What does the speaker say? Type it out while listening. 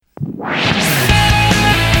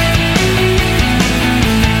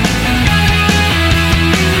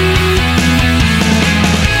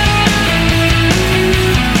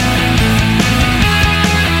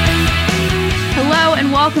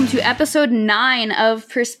episode 9 of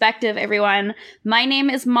Perspective, everyone. My name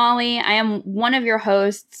is Molly. I am one of your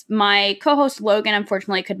hosts. My co-host Logan,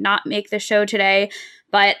 unfortunately, could not make the show today,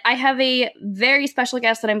 but I have a very special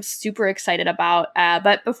guest that I'm super excited about.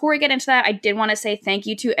 But before we get into that, I did want to say thank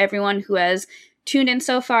you to everyone who has tuned in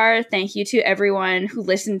so far. Thank you to everyone who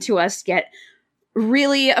listened to us get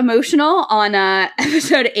really emotional on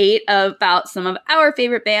episode 8 about some of our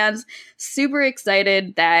favorite bands. Super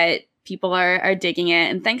excited that people are digging it.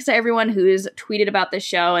 And thanks to everyone who's tweeted about the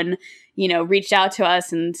show and, reached out to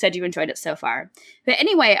us and said you enjoyed it so far. But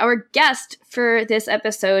anyway, our guest for this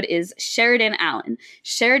episode is Sheridan Allen.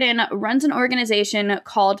 Sheridan runs an organization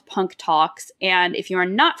called Punk Talks. And if you are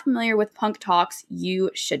not familiar with Punk Talks,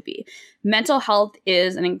 you should be. Mental health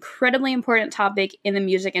is an incredibly important topic in the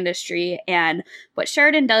music industry. And what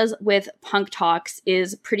Sheridan does with Punk Talks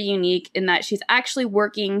is pretty unique in that she's actually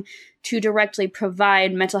working to directly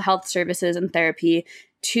provide mental health services and therapy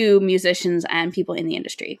to musicians and people in the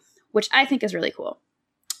industry, which I think is really cool.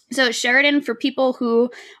 So Sheridan, for people who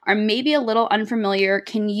are maybe a little unfamiliar,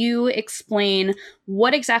 can you explain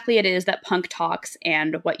what exactly it is that Punk Talks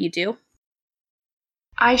and what you do?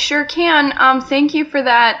 I sure can. Thank you for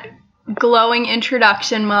that glowing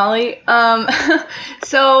introduction, Molly. Like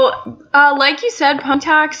you said, Punk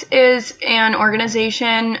Talks is an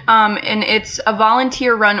organization, and it's a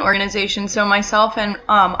volunteer-run organization. So myself and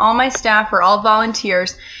all my staff are all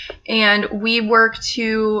volunteers, and we work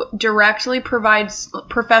to directly provide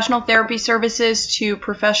professional therapy services to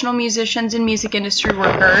professional musicians and music industry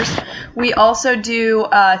workers. We also do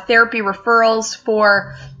therapy referrals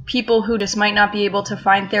for people who just might not be able to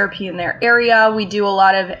find therapy in their area. We do a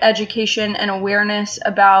lot of education and awareness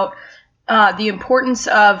about the importance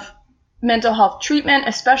of mental health treatment,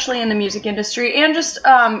 especially in the music industry, and just,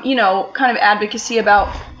 kind of advocacy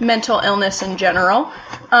about mental illness in general.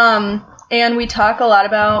 And we talk a lot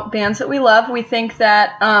about bands that we love. We think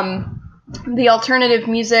that the alternative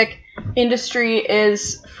music industry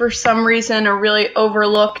is, for some reason, a really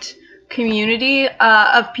overlooked community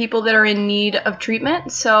of people that are in need of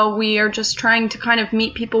treatment. So we are just trying to kind of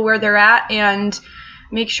meet people where they're at and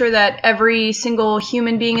make sure that every single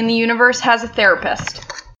human being in the universe has a therapist.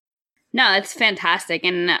 No, it's fantastic.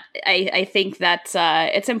 And I think that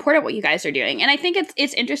it's important what you guys are doing. And I think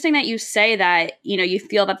it's interesting that you say that, you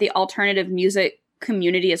feel that the alternative music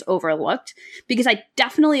community is overlooked, because I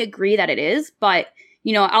definitely agree that it is. But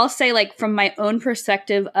I'll say, like, from my own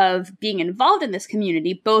perspective of being involved in this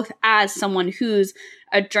community, both as someone who's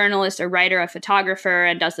a journalist, a writer, a photographer,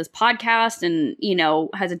 and does this podcast and,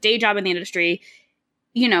 has a day job in the industry,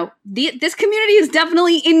 this community is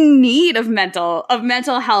definitely in need of mental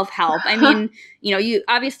health help. I mean, you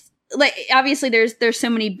obviously there's so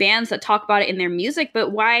many bands that talk about it in their music,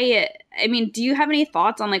 but why? I mean, do you have any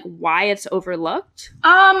thoughts on like why it's overlooked?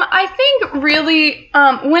 I think really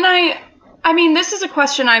this is a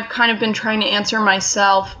question I've kind of been trying to answer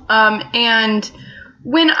myself. And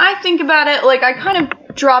when I think about it, like, I kind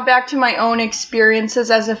of draw back to my own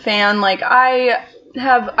experiences as a fan. Like, I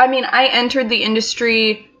entered the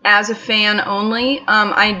industry as a fan only.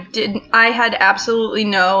 I had absolutely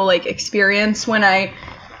no, like, experience when I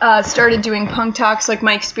started doing Punk Talks. Like,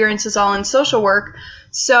 my experience is all in social work.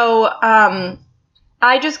 So,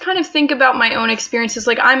 I just kind of think about my own experiences.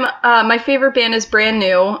 Like, my favorite band is Brand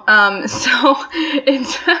New, so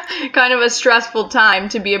it's kind of a stressful time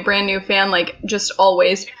to be a Brand New fan, like, just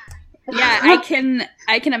always. Yeah, I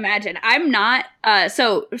can imagine. I'm not.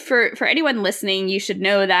 So for anyone listening, you should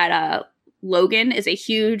know that Logan is a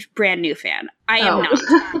huge Brand New fan. I am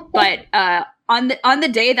not. But on the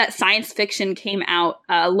day that Science Fiction came out,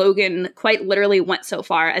 Logan quite literally went so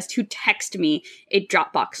far as to text me a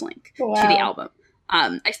Dropbox link to the album.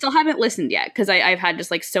 I still haven't listened yet because I've had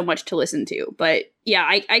just like so much to listen to. But yeah,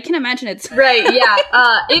 I can imagine it's right. Yeah,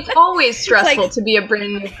 it's always stressful to be a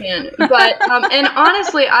Brand New fan. But and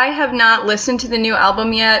honestly, I have not listened to the new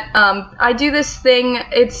album yet. I do this thing.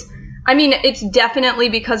 It's definitely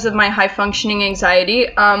because of my high functioning anxiety.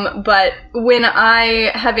 But when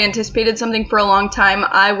I have anticipated something for a long time,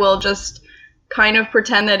 I will just kind of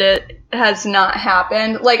pretend that it has not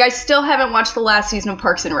happened. Like, I still haven't watched the last season of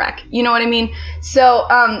Parks and Rec. You know what I mean? So,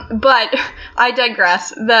 but I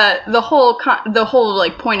digress. The whole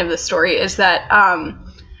like point of the story is that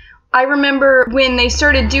I remember when they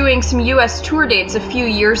started doing some U.S. tour dates a few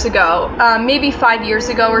years ago, maybe 5 years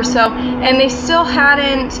ago or so, and they still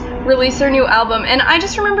hadn't released their new album. And I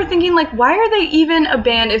just remember thinking, like, why are they even a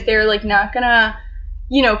band if they're like not gonna,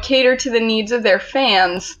 cater to the needs of their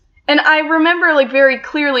fans? And I remember, like, very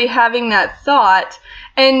clearly having that thought.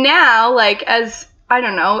 And now, like, as I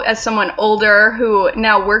don't know, as someone older who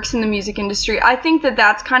now works in the music industry, I think that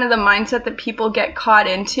that's kind of the mindset that people get caught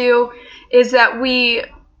into, is that we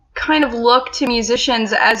kind of look to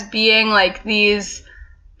musicians as being like these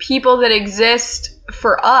people that exist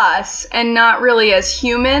for us and not really as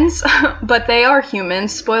humans, but they are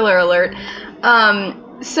humans, spoiler alert.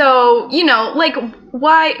 So, you know, like,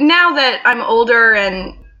 why, now that I'm older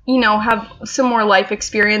and, you know, have some more life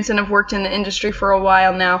experience and have worked in the industry for a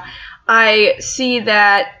while now, I see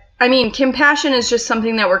that, I mean, compassion is just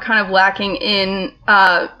something that we're kind of lacking in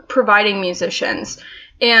providing musicians.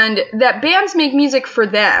 And that bands make music for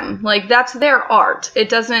them. Like, that's their art. It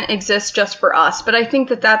doesn't exist just for us. But I think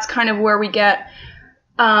that that's kind of where we get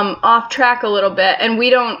off track a little bit. And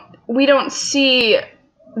we don't see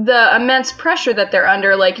the immense pressure that they're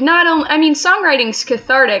under. Like, not only, I mean, songwriting's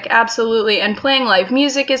cathartic, absolutely. And playing live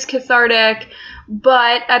music is cathartic.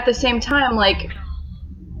 But at the same time, like,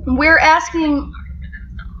 we're asking...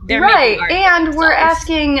 Right, and we're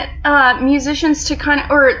asking musicians to kind of,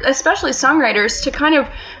 or especially songwriters, to kind of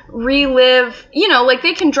relive, you know, like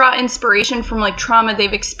they can draw inspiration from like trauma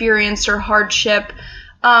they've experienced or hardship,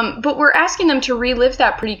 but we're asking them to relive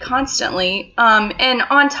that pretty constantly. And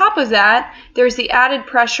on top of that, there's the added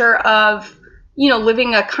pressure of, you know,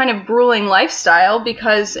 living a kind of grueling lifestyle,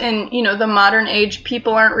 because in, you know, the modern age,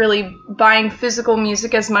 people aren't really buying physical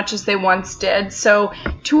music as much as they once did. So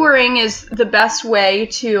touring is the best way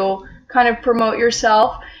to kind of promote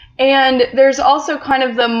yourself. And there's also kind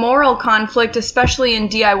of the moral conflict, especially in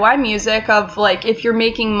DIY music, of like, if you're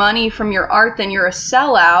making money from your art, then you're a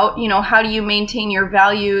sellout. You know, how do you maintain your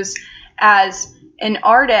values as an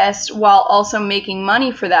artist while also making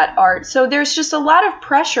money for that art? So there's just a lot of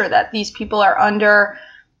pressure that these people are under,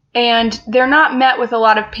 and they're not met with a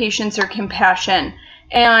lot of patience or compassion.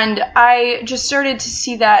 And I just started to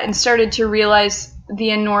see that and started to realize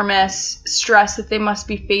the enormous stress that they must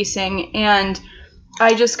be facing. And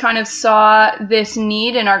I just kind of saw this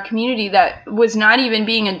need in our community that was not even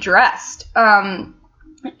being addressed. And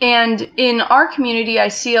in our community, I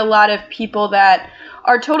see a lot of people that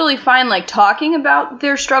are totally fine, like, talking about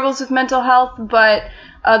their struggles with mental health, but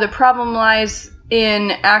the problem lies in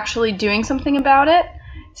actually doing something about it.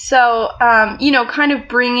 So, you know, kind of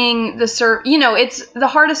bringing you know, it's the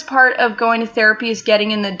hardest part of going to therapy is getting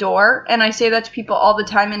in the door, and I say that to people all the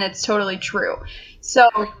time, and it's totally true. So,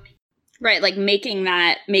 right, like making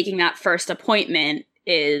that first appointment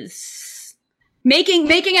is making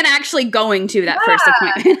it actually going to that first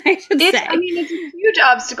appointment, I should say. I mean, it's a huge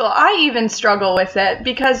obstacle. I even struggle with it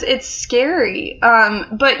because it's scary.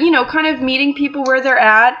 But, you know, kind of meeting people where they're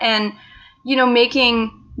at and, you know,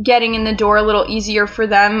 getting in the door a little easier for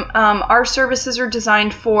them. Our services are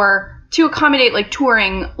designed to accommodate like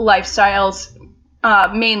touring lifestyles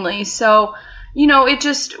mainly. So, you know,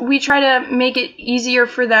 we try to make it easier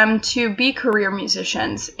for them to be career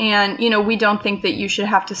musicians. And, you know, we don't think that you should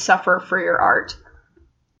have to suffer for your art.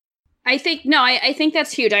 I think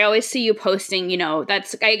that's huge. I always see you posting, you know,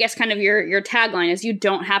 that's, I guess, kind of your tagline is, you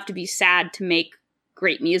don't have to be sad to make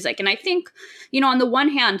great music. And I think, you know, on the one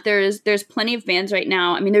hand, there's plenty of bands right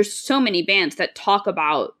now. I mean, there's so many bands that talk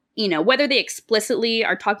about, you know, whether they explicitly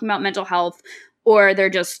are talking about mental health or they're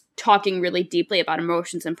just talking really deeply about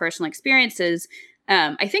emotions and personal experiences.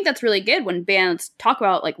 I think that's really good when bands talk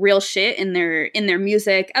about like real shit in their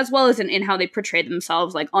music, as well as in how they portray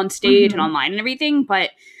themselves, like on stage and online and everything. But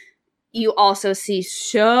you also see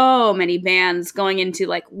so many bands going into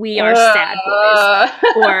like, we are sad boys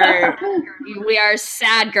or we are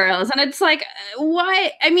sad girls. And it's like,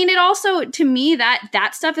 what? I mean, it also, to me, that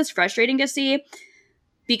stuff is frustrating to see,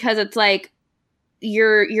 because it's like,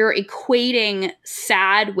 you're equating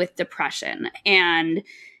sad with depression. And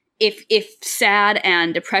if sad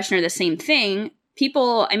and depression are the same thing,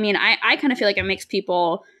 people, I mean, I kind of feel like it makes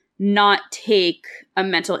people not take a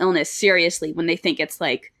mental illness seriously when they think it's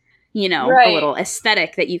like, you know, a little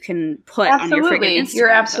aesthetic that you can put on your friggin' Instagram. You're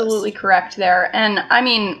absolutely correct there. And I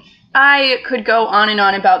mean, I could go on and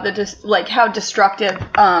on about how destructive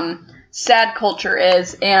sad culture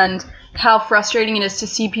is, and how frustrating it is to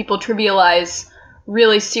see people trivialize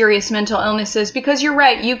really serious mental illnesses. Because you're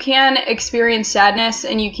right, you can experience sadness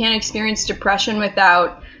and you can experience depression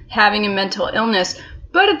without having a mental illness.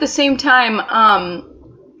 But at the same time,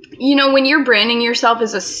 you know, when you're branding yourself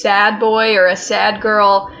as a sad boy or a sad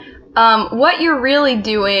girl, what you're really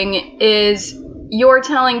doing is you're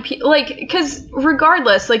telling people, like, because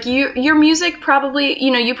regardless, like, your music probably,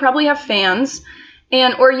 you know, you probably have fans,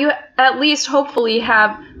 or you at least hopefully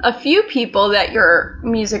have a few people that your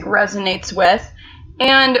music resonates with.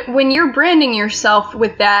 And when you're branding yourself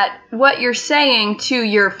with that, what you're saying to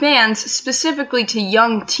your fans, specifically to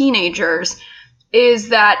young teenagers, is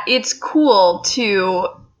that it's cool to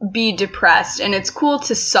be depressed, and it's cool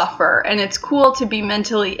to suffer, and it's cool to be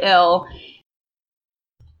mentally ill.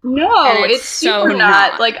 No, it's super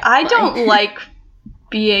not. Like, I don't like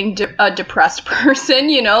being a depressed person,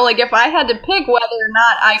 you know? Like, if I had to pick whether or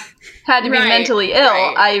not I had to be mentally ill,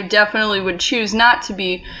 I definitely would choose not to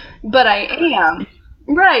be, but I am.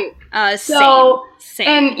 Right. Same.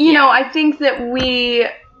 And, you know, I think that we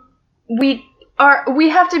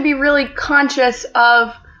have to be really conscious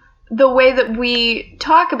of the way that we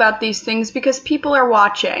talk about these things, because people are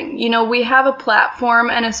watching. You know, we have a platform,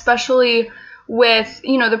 and especially with,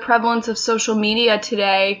 you know, the prevalence of social media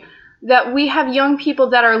today, that we have young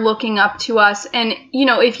people that are looking up to us. And, you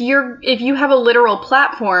know, if you have a literal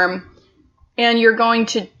platform and you're going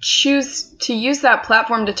to choose to use that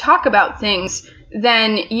platform to talk about things,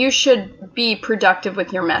 then you should be productive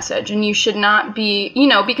with your message, and you should not be, you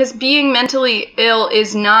know, because being mentally ill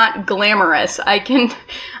is not glamorous. I can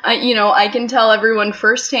tell everyone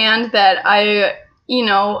firsthand that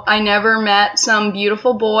I never met some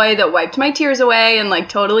beautiful boy that wiped my tears away and like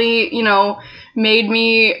totally, you know, made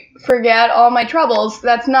me forget all my troubles.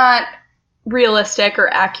 That's not realistic or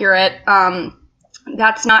accurate.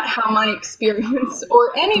 That's not how my experience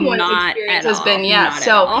or anyone's experience has been. Yeah.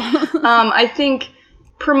 So I think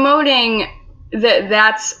promoting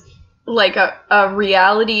that's like a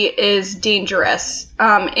reality is dangerous.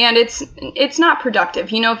 And it's not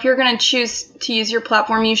productive. You know, if you're going to choose to use your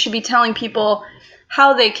platform, you should be telling people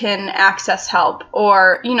how they can access help,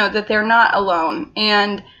 or, you know, that they're not alone.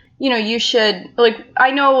 And, you know, you should, like,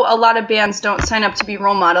 I know a lot of bands don't sign up to be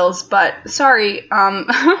role models, but sorry,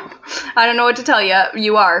 I don't know what to tell you.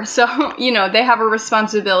 You are. So, you know, they have a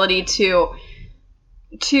responsibility to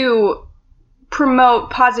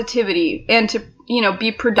promote positivity and to, you know,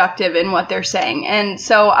 be productive in what they're saying. And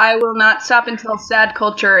so I will not stop until sad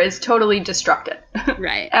culture is totally destructed.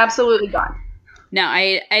 Right. Absolutely gone. No,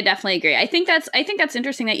 I definitely agree. I think that's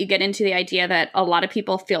interesting that you get into the idea that a lot of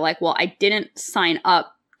people feel like, well, I didn't sign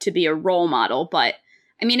up to be a role model. But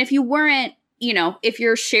I mean, if you weren't, you know, if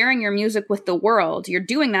you're sharing your music with the world, you're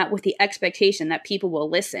doing that with the expectation that people will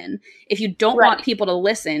listen. If you don't want people to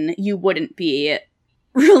listen, you wouldn't be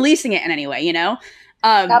releasing it in any way, you know?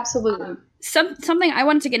 Absolutely. Something I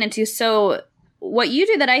wanted to get into. So what you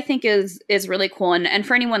do that I think is really cool, and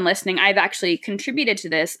for anyone listening, I've actually contributed to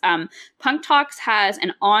this. Punk Talks has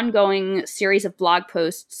an ongoing series of blog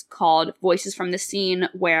posts called Voices from the Scene,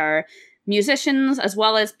 where musicians as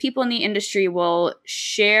well as people in the industry will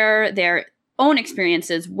share their own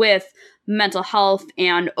experiences with mental health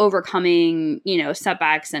and overcoming, you know,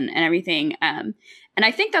 setbacks and everything. And I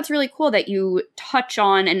think that's really cool that you touch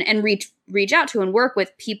on and reach out to and work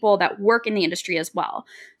with people that work in the industry as well.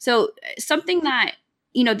 So something that,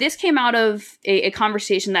 you know, this came out of a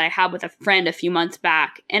conversation that I had with a friend a few months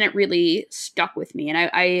back, and it really stuck with me. And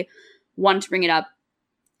I wanted to bring it up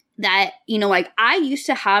that, you know, like, I used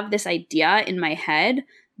to have this idea in my head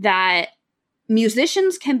that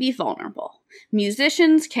musicians can be vulnerable.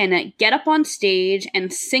 Musicians can get up on stage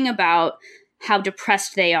and sing about how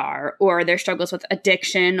depressed they are or their struggles with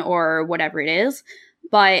addiction or whatever it is.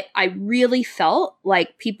 But I really felt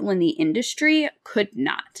like people in the industry could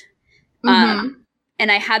not. And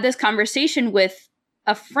I had this conversation with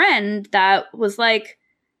a friend that was like,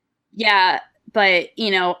 yeah, but,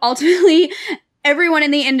 you know, ultimately everyone in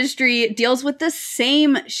the industry deals with the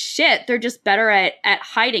same shit. They're just better at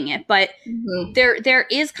hiding it. But there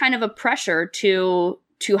is kind of a pressure to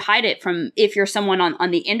hide it from if you're someone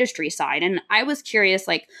on the industry side. And I was curious,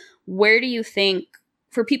 like, where do you think,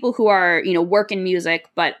 for people who are, you know, work in music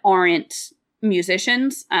but aren't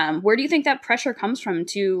musicians, where do you think that pressure comes from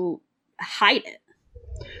to hide it?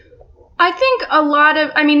 I think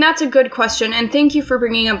that's a good question, and thank you for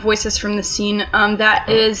bringing up Voices from the Scene. That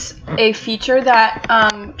is a feature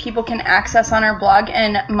that people can access on our blog,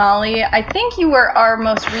 and Molly, I think you were our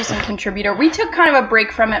most recent contributor. We took kind of a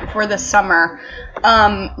break from it for the summer,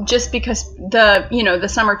 just because the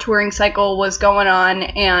summer touring cycle was going on,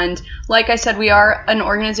 and like I said, we are an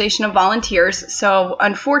organization of volunteers, so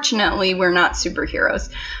unfortunately we're not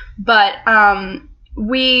superheroes. But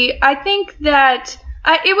I think that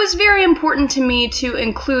it was very important to me to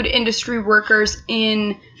include industry workers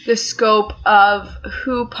in the scope of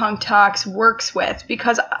who Punk Talks works with,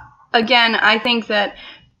 because, again, I think that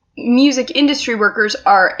music industry workers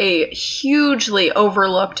are a hugely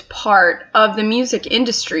overlooked part of the music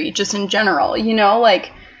industry, just in general. You know,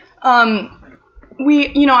 like, I've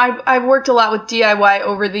worked a lot with DIY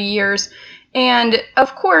over the years, and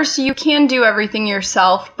of course you can do everything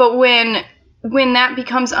yourself, but when when that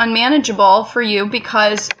becomes unmanageable for you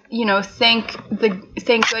because, thank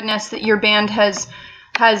goodness that your band has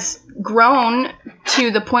grown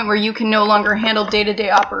to the point where you can no longer handle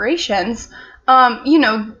day-to-day operations,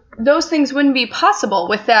 those things wouldn't be possible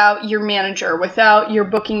without your manager, without your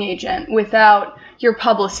booking agent, without your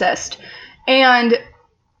publicist. And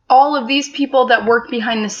all of these people that work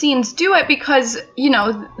behind the scenes do it because,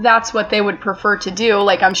 that's what they would prefer to do.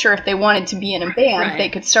 Like, I'm sure if they wanted to be in a band, they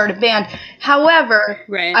could start a band. However,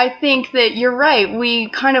 I think that you're right.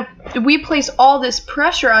 We place all this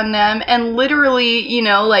pressure on them and literally,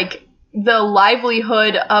 the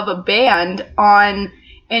livelihood of a band on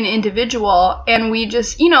an individual. And we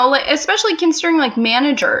just, especially considering like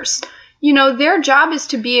managers, their job is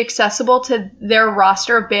to be accessible to their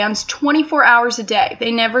roster of bands 24 hours a day.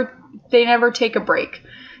 They never take a break.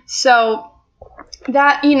 So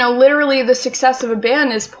that, literally the success of a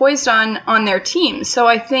band is poised on their team. So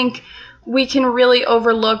I think we can really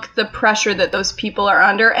overlook the pressure that those people are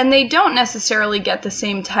under, and they don't necessarily get the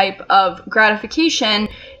same type of gratification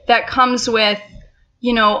that comes with,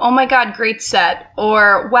 oh my God, great set,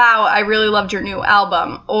 or wow, I really loved your new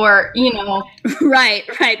album, or, Right.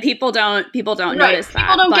 People don't notice that.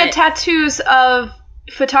 People don't get tattoos of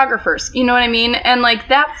photographers, you know what I mean? And like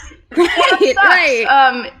that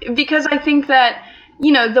sucks. Because I think that,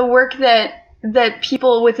 the work that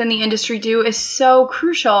people within the industry do is so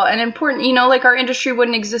crucial and important, like our industry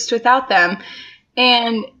wouldn't exist without them.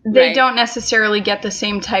 And they don't necessarily get the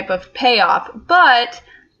same type of payoff, but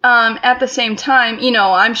at the same time,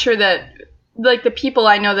 I'm sure that like the people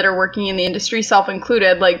I know that are working in the industry, self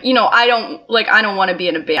included, like, I don't want to be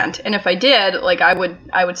in a band. And if I did, like, I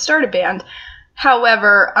would start a band.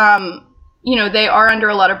 However, they are under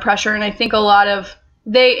a lot of pressure, and I think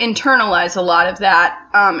they internalize a lot of that,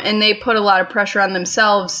 and they put a lot of pressure on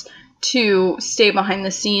themselves to stay behind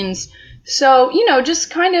the scenes. So,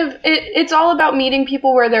 just kind of, it's all about meeting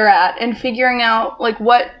people where they're at and figuring out, like,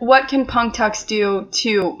 what can Punktucks do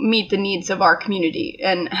to meet the needs of our community,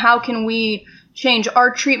 and how can we change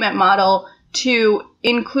our treatment model to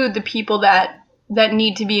include the people that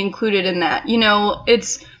need to be included in that.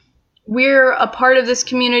 We're a part of this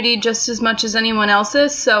community just as much as anyone else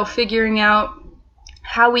is, so figuring out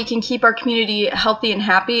how we can keep our community healthy and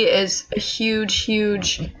happy is a huge,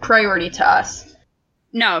 huge priority to us.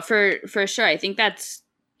 No, for sure. I think that's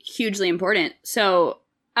hugely important. So,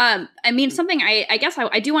 something I guess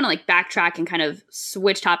I do want to like backtrack and kind of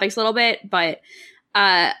switch topics a little bit, but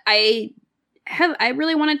I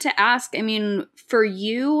really wanted to ask, for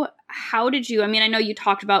you, how did you, I know you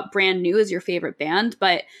talked about Brand New as your favorite band,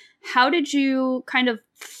 but how did you kind of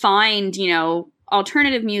find,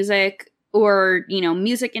 alternative music or,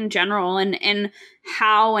 music in general, and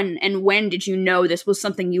how and when did you know this was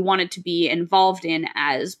something you wanted to be involved in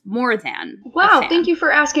as more than Wow, a fan? Thank you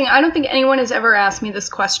for asking. I don't think anyone has ever asked me this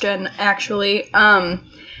question, actually.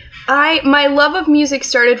 My love of music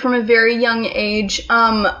started from a very young age.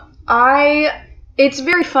 It's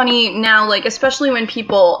very funny now, like, especially when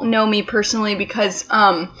people know me personally, because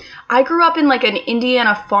I grew up in like an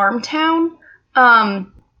Indiana farm town.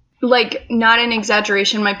 Like, not an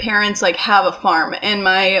exaggeration, my parents, like, have a farm, and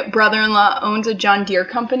my brother-in-law owns a John Deere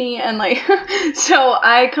company, and, like, so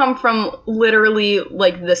I come from literally,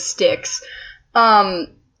 like, the sticks.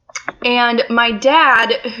 And my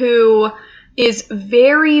dad, who is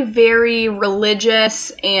very, very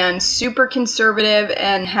religious and super conservative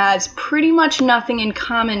and has pretty much nothing in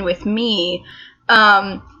common with me,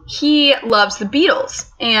 he loves the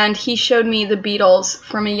Beatles, and he showed me the Beatles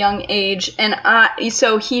from a young age, and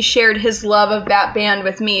so he shared his love of that band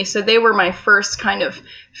with me, so they were my first kind of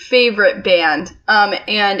favorite band,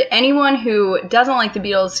 and anyone who doesn't like the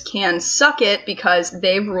Beatles can suck it because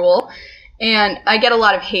they rule, and I get a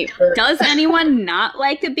lot of hate for it. Does anyone not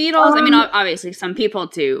like the Beatles? Obviously some people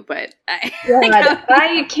do, but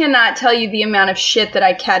I cannot tell you the amount of shit that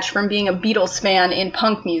I catch from being a Beatles fan in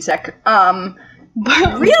punk music.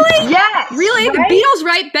 Really? Yes. Really? Right? The Beatles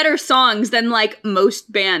write better songs than like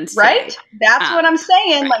most bands today. Right? That's what I'm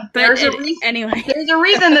saying. Like, there's a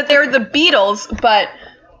reason that they're the Beatles, but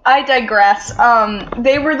I digress.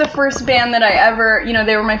 They were the first band that I ever,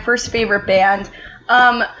 they were my first favorite band.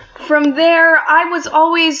 From there, I was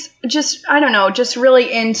always just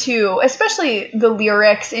really into, especially the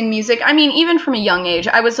lyrics in music. Even from a young age,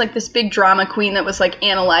 I was like this big drama queen that was like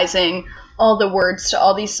analyzing all the words to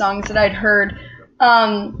all these songs that I'd heard.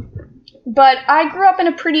 But I grew up in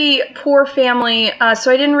a pretty poor family,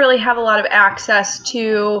 so I didn't really have a lot of access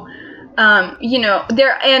to,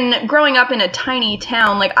 and growing up in a tiny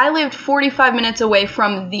town, like I lived 45 minutes away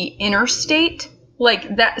from the interstate,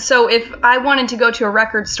 like that. So if I wanted to go to a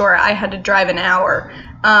record store, I had to drive an hour.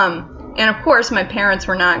 And of course, my parents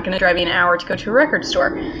were not going to drive me an hour to go to a record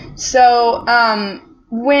store. So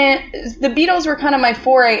when the Beatles were kind of my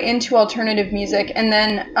foray into alternative music, and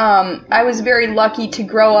then I was very lucky to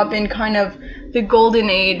grow up in kind of the golden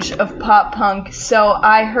age of pop punk. So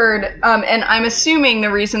I heard, and I'm assuming the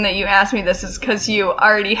reason that you asked me this is because you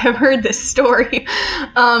already have heard this story,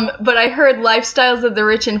 but I heard Lifestyles of the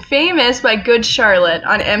Rich and Famous by Good Charlotte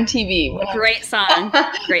on MTV. Great song.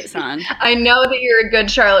 Great song. I know that you're a Good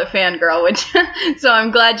Charlotte fangirl, so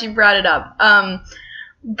I'm glad you brought it up.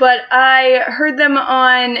 But I heard them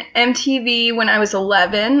on MTV when I was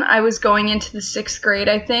 11. I was going into the 6th grade,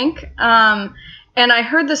 I think. And I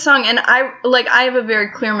heard the song, and I have a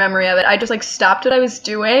very clear memory of it. I just, like, stopped what I was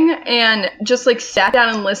doing and just, like, sat down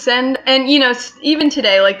and listened. And, you know, even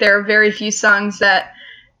today, like, there are very few songs that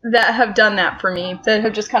have done that for me, that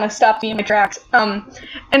have just kind of stopped me in my tracks.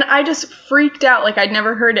 And I just freaked out. Like, I'd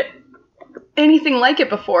never heard anything like it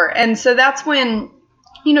before. And so that's when,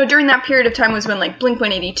 you know, during that period of time was when, like,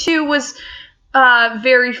 Blink-182 was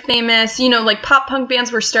very famous. You know, like, pop punk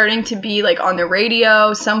bands were starting to be, like, on the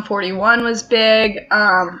radio. Sum 41 was big.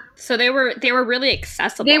 So they were really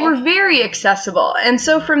accessible. They were very accessible. And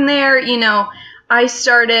so from there, you know, I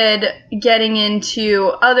started getting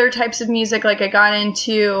into other types of music. Like, I got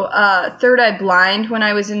into Third Eye Blind when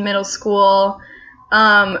I was in middle school.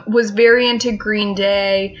 Was very into Green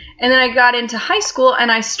Day. And then I got into high school and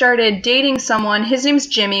I started dating someone. His name's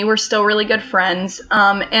Jimmy. We're still really good friends.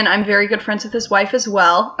 And I'm very good friends with his wife as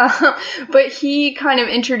well. But he kind of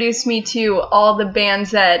introduced me to all the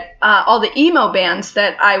bands all the emo bands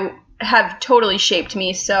that I have totally shaped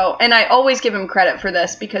me. So, and I always give him credit for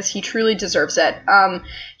this because he truly deserves it.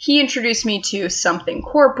 He introduced me to Something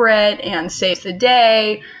Corporate and Saves the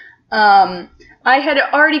Day. I had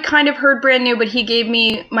already kind of heard Brand New, but he gave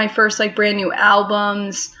me my first, like, Brand New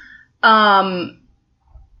albums.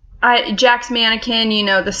 Jack's Mannequin, you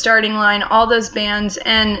know, The Starting Line, all those bands.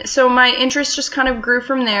 And so my interest just kind of grew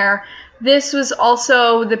from there. This was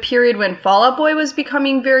also the period when Fall Out Boy was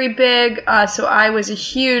becoming very big. So I was a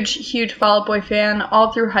huge, huge Fall Out Boy fan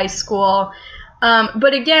all through high school.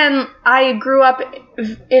 But again, I grew up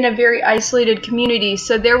in a very isolated community,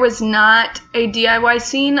 so there was not a DIY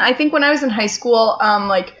scene. I think when I was in high school,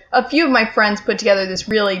 like, a few of my friends put together this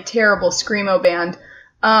really terrible screamo band,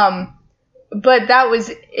 but that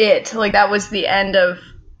was it. Like, that was the end of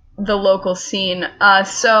the local scene.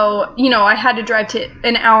 So, you know, I had to drive to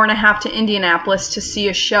an hour and a half to Indianapolis to see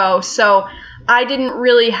a show, so I didn't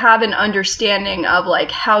really have an understanding of, like,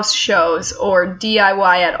 house shows or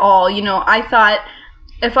DIY at all. You know, I thought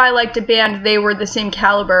if I liked a band, they were the same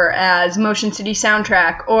caliber as Motion City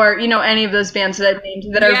Soundtrack or, you know, any of those bands that I've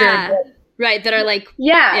named that are very good. Right, that are like...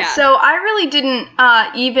 Yeah, so I really didn't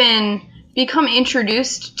even become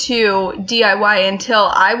introduced to DIY until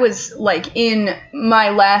I was, like, in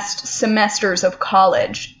my last semesters of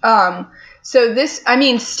college. So this, I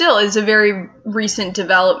mean, still is a very recent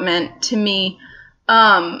development to me.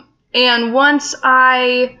 And once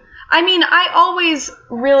I always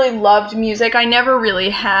really loved music. I never really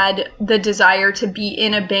had the desire to be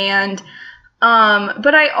in a band.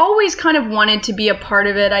 But I always kind of wanted to be a part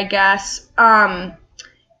of it, I guess. And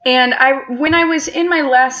when I was in my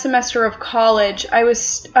last semester of college, I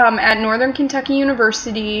was at Northern Kentucky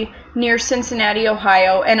University near Cincinnati,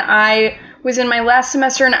 Ohio, and I was in my last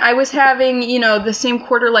semester, and I was having, you know, the same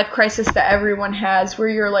quarter-life crisis that everyone has, where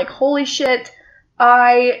you're like, holy shit,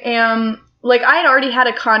 I am, like, I had already had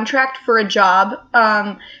a contract for a job,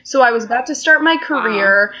 so I was about to start my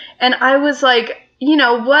career, and I was like, you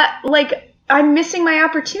know, what, like, I'm missing my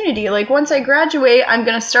opportunity, like, once I graduate, I'm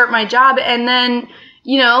gonna start my job, and then,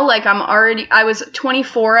 you know, like, I was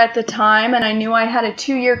 24 at the time, and I knew I had a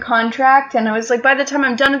 2-year contract, and I was like, by the time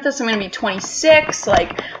I'm done with this, I'm going to be 26,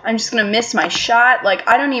 like, I'm just going to miss my shot, like,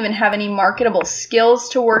 I don't even have any marketable skills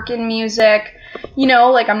to work in music, you know,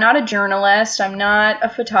 like, I'm not a journalist, I'm not a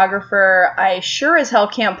photographer, I sure as hell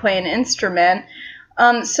can't play an instrument,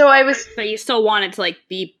 so I was... But you still wanted to, like,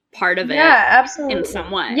 be part of it. Yeah, absolutely. In some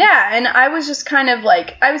way. Yeah, and I was just kind of,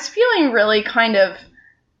 like, I was feeling really kind of,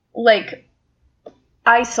 like...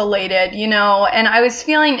 isolated, you know, and I was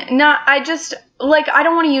feeling I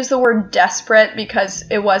don't want to use the word desperate because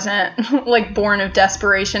it wasn't like born of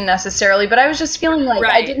desperation necessarily, but I was just feeling like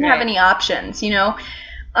I didn't have any options, you know,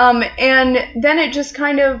 and then it just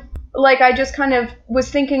kind of like I just kind of was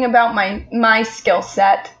thinking about my skill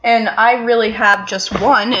set, and I really have just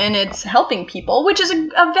one, and it's helping people, which is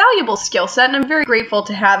a valuable skill set, and I'm very grateful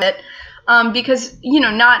to have it. Because, you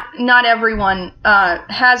know, not everyone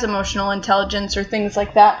has emotional intelligence or things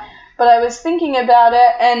like that. but I was thinking about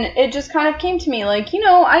it, and it just kind of came to me, like,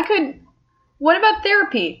 what about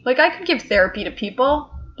therapy? Like, I could give therapy to people,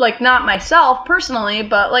 like, not myself personally,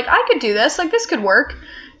 but, like, I could do this, like, this could work.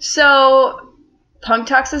 So Punk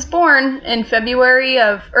Talks is born in February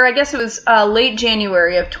of, or I guess it was late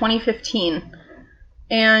January of 2015,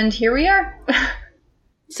 and here we are.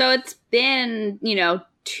 So it's been, a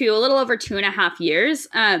little over 2.5 years.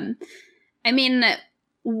 I mean,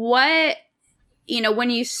 what, when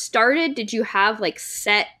you started, did you have like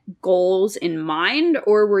set goals in mind,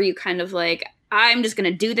 or were you kind of like, I'm just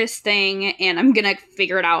going to do this thing and I'm going to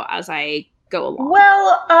figure it out as I go along?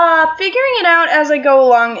 Well, figuring it out as I go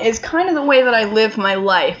along is kind of the way that I live my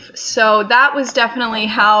life. So that was definitely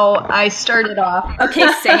how I started off.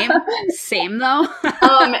 Okay, same though.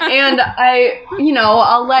 And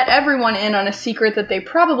I'll let everyone in on a secret that they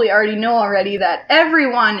probably already know already, that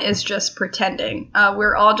everyone is just pretending.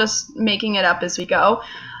 We're all just making it up as we go.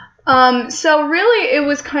 So really it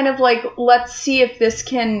was kind of like, let's see if this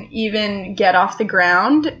can even get off the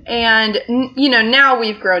ground. And, now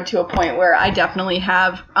we've grown to a point where I definitely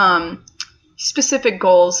have, specific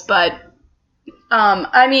goals, but,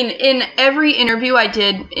 in every interview I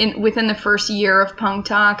did within the first year of Punk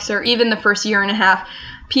Talks, or even the first year and a half,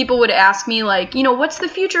 people would ask me, like, what's the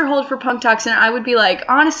future hold for Punk Talks? And I would be like,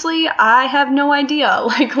 honestly, I have no idea.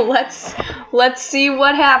 Like, let's see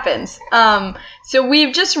what happens. So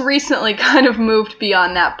we've just recently kind of moved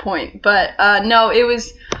beyond that point. But no,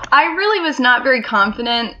 I really was not very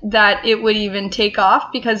confident that it would even take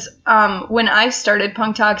off, because when I started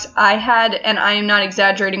Punk Talks, I had, and I am not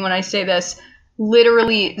exaggerating when I say this,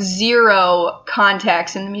 literally zero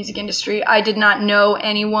contacts in the music industry. I did not know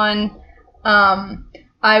anyone.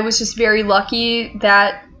 I was just very lucky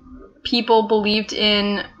that people believed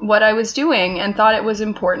in what I was doing and thought it was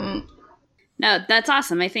important. No, that's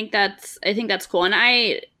awesome. I think that's cool. And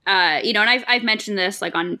I've mentioned this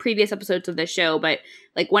like on previous episodes of this show, but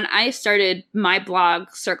like when I started my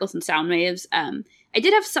blog, Circles and Sound Waves, I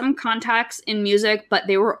did have some contacts in music, but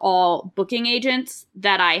they were all booking agents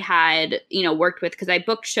that I had, worked with, because I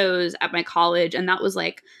booked shows at my college, and that was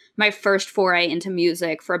like my first foray into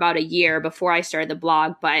music for about a year before I started the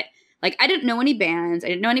blog. But like, I didn't know any bands, I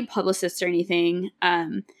didn't know any publicists or anything.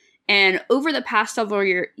 And over the past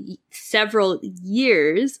several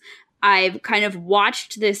years, I've kind of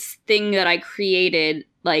watched this thing that I created,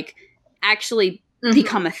 like, actually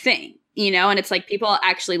become a thing, and it's like people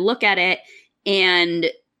actually look at it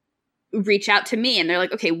and reach out to me, and they're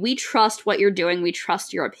like, okay, we trust what you're doing. We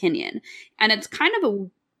trust your opinion. And it's kind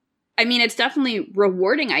of it's definitely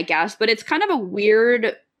rewarding, I guess, but it's kind of a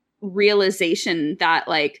weird realization that,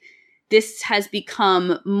 like, this has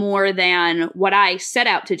become more than what I set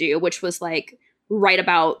out to do, which was, like, write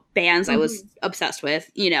about bands I was obsessed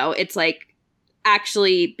with. It's, like,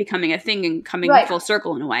 actually becoming a thing and coming full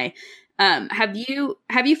circle in a way. Have you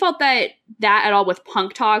felt that at all with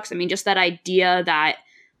Punk Talks? I mean, just that idea that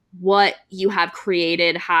what you have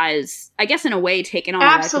created has, I guess, in a way, taken on.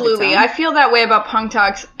 Absolutely. I feel that way about Punk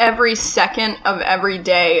Talks every second of every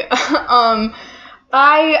day. I'm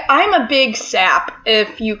a big sap,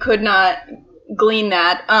 if you could not glean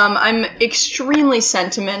that. I'm extremely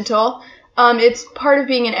sentimental. It's part of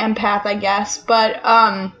being an empath, I guess. But,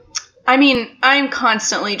 I'm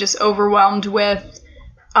constantly just overwhelmed with,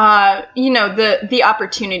 the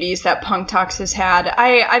opportunities that Punk Talks has had.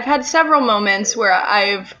 I've had several moments where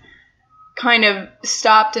I've kind of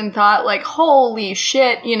stopped and thought, like, holy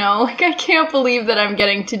shit, like, I can't believe that I'm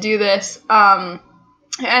getting to do this. And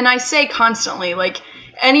I say constantly, like,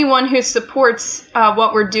 anyone who supports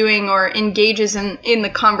what we're doing or engages in the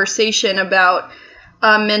conversation about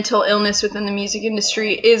mental illness within the music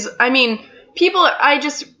industry is,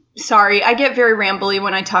 sorry, I get very rambly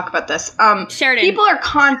when I talk about this. Sheridan, people are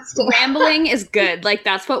constant. Rambling is good. Like,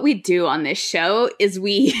 that's what we do on this show, is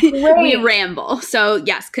we ramble. So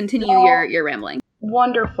yes, continue your rambling.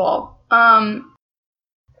 Wonderful.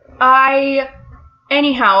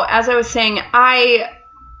 Anyhow, as I was saying, I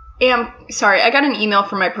am sorry. I got an email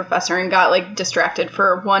from my professor and got, like, distracted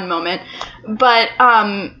for one moment. But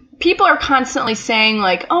people are constantly saying,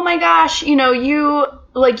 like, oh my gosh,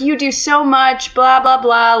 you do so much, blah, blah,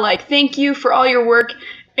 blah, like, thank you for all your work.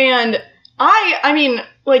 And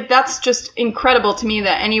that's just incredible to me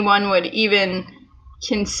that anyone would even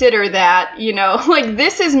consider that, like,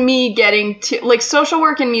 this is me getting to, like, social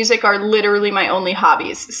work and music are literally my only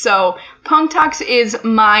hobbies. So Punk Talks is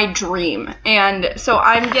my dream. And so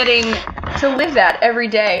I'm getting to live that every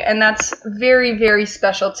day. And that's very, very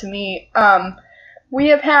special to me. We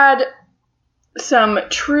have had some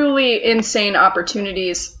truly insane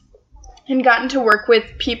opportunities and gotten to work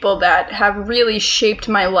with people that have really shaped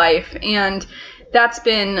my life. And that's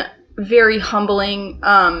been very humbling.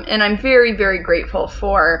 And I'm very, very grateful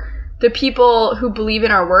for the people who believe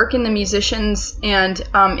in our work and the musicians and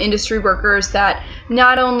industry workers that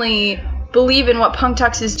not only believe in what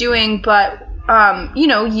Punktucks is doing, but,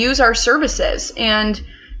 use our services and,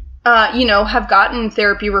 have gotten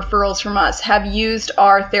therapy referrals from us, have used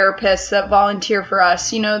our therapists that volunteer for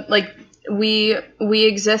us, we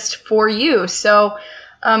exist for you. So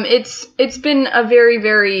it's been a very,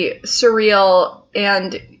 very surreal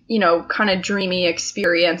and kind of dreamy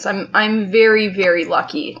experience. I'm very, very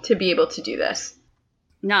lucky to be able to do this.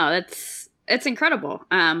 No, it's incredible.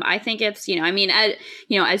 I think it's,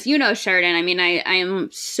 as you know, Sheridan, I am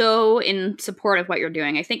so in support of what you're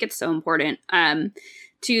doing. I think it's so important.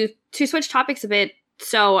 To switch topics a bit.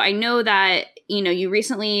 So I know that, you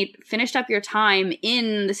recently finished up your time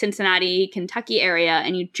in the Cincinnati, Kentucky area,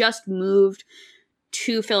 and you just moved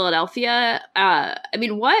to Philadelphia.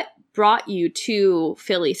 What brought you to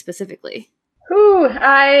Philly specifically?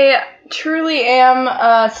 I truly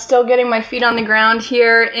am still getting my feet on the ground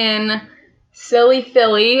here in silly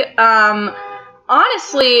Philly.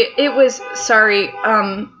 Honestly, it was,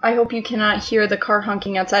 I hope you cannot hear the car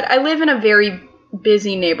honking outside. I live in a very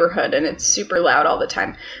busy neighborhood and it's super loud all the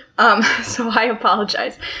time. So I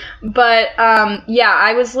apologize. But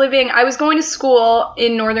I was going to school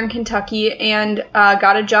in Northern Kentucky and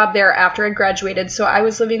got a job there after I graduated. So I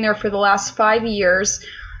was living there for the last 5 years.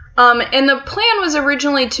 And the plan was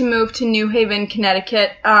originally to move to New Haven,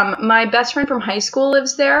 Connecticut. My best friend from high school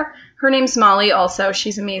lives there. Her name's Molly also.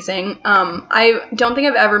 She's amazing. I don't think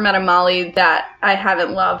I've ever met a Molly that I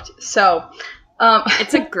haven't loved. So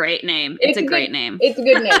it's a great name. It's a great name. It's a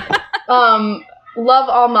good name. Love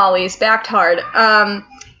all Mollies, backed hard.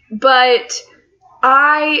 But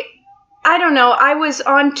I don't know. I was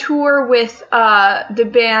on tour with the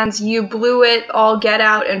bands You Blew It, All Get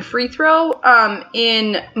Out, and Free Throw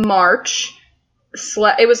in March.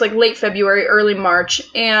 It was like late February, early March,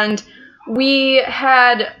 and we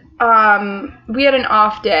had an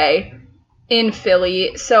off day in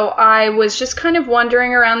Philly, so I was just kind of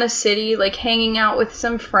wandering around the city, like hanging out with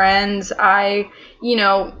some friends. I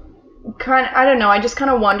just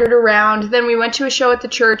kind of wandered around. Then we went to a show at the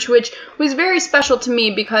church, which was very special to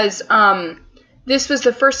me because this was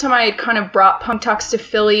the first time I had kind of brought Punktucks to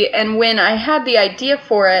Philly. And when I had the idea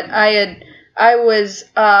for it, I was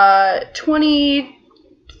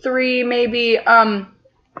 23 maybe, and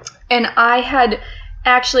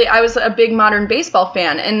I was a big Modern Baseball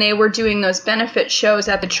fan, and they were doing those benefit shows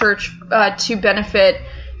at the church to benefit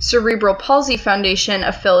Cerebral Palsy Foundation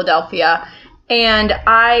of Philadelphia. And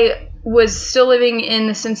I was still living in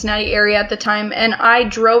the Cincinnati area at the time, and I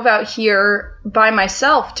drove out here by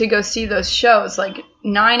myself to go see those shows, like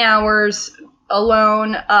 9 hours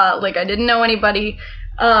alone, like I didn't know anybody.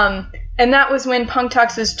 And that was when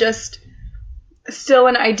Punktucks was just still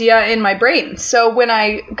an idea in my brain. So when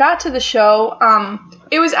I got to the show,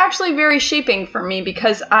 it was actually very shaping for me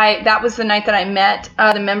because that was the night that I met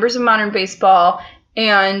the members of Modern Baseball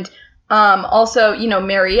and also,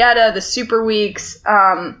 Marietta, the Super Weeks,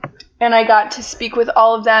 and I got to speak with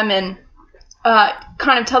all of them and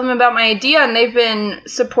kind of tell them about my idea, and they've been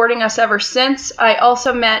supporting us ever since. I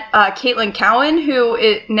also met Caitlin Cowan, who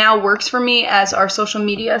now works for me as our social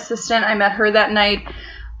media assistant. I met her that night.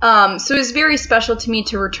 So it was very special to me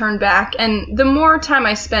to return back. And the more time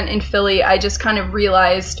I spent in Philly, I just kind of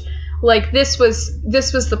realized, like, this was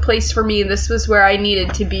the place for me. This was where I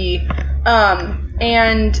needed to be.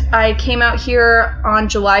 And I came out here on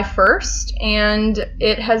July 1st, and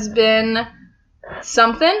it has been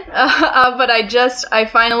something. But I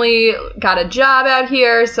finally got a job out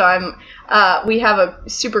here, so we have a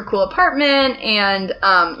super cool apartment, and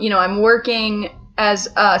I'm working as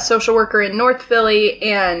a social worker in North Philly,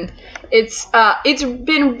 and it's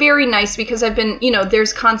been very nice because I've been,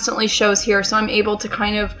 there's constantly shows here, so I'm able to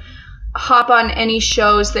kind of hop on any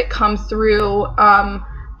shows that come through,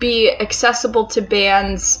 be accessible to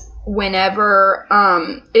bands whenever.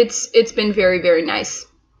 It's been very, very nice.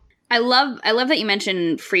 I love that you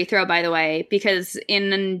mentioned Free Throw, by the way, because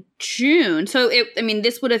in June,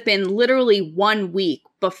 this would have been literally 1 week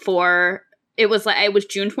before. It was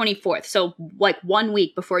June 24th, so like 1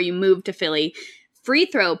 week before you moved to Philly. Free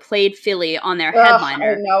Throw played Philly on their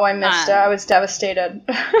headliner. I know, I missed it. I was devastated.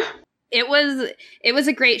 It was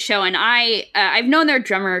a great show, and I've known their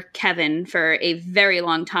drummer Kevin for a very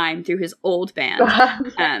long time through his old band. I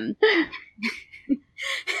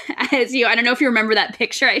don't know if you remember that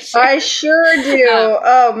picture I shared. I sure do.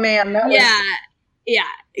 Oh man, yeah.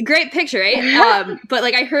 Great picture, right? But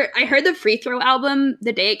like I heard the Free Throw album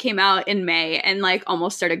the day it came out in May, and like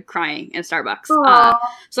almost started crying in Starbucks.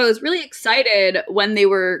 So I was really excited when they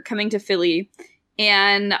were coming to Philly,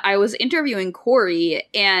 and I was interviewing Corey,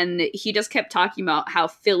 and he just kept talking about how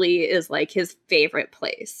Philly is like his favorite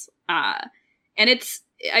place. And it's,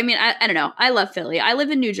 I mean, I don't know, I love Philly. I live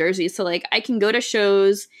in New Jersey, so like I can go to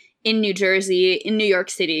shows in New Jersey, in New York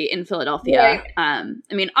City, in Philadelphia. I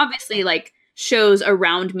mean, obviously, like shows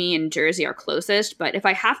around me in Jersey are closest, but if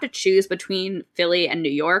I have to choose between Philly and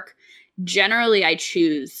New York, generally I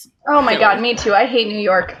choose Oh my Philly. God, me too. I hate New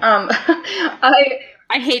York.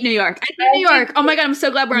 I hate New York. I hate New York. Oh my God, I'm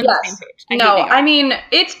so glad we're on the same page. I mean,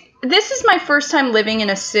 this is my first time living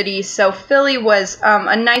in a city, so Philly was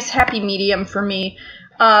a nice happy medium for me.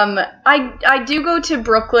 I do go to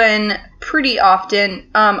Brooklyn pretty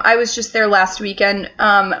often. I was just there last weekend.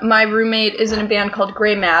 My roommate is in a band called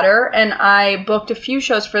Grey Matter, and I booked a few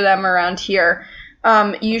shows for them around here.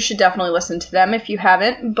 You should definitely listen to them if you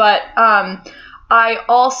haven't. But I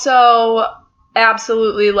also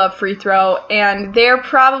absolutely love Free Throw, and they're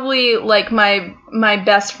probably like my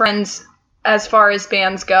best friends as far as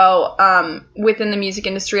bands go within the music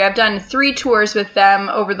industry. I've done 3 tours with them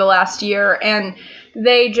over the last year, and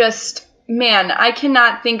they just, man, I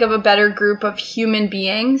cannot think of a better group of human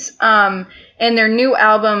beings. And their new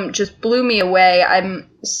album just blew me away.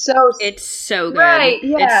 It's so good. Right,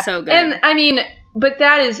 yeah. It's so good. And I mean, but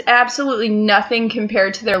that is absolutely nothing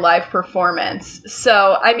compared to their live performance.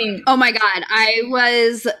 So, I mean, oh my God, I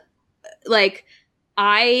was like,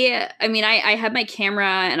 I mean, I had my camera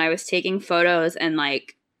and I was taking photos, and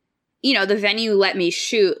like, you know, the venue let me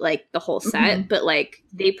shoot like the whole set, but like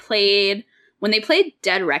when they played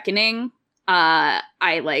Dead Reckoning,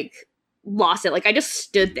 I like lost it. Like I just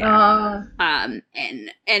stood there,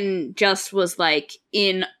 and just was like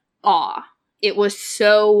in awe. It was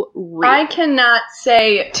so real. I cannot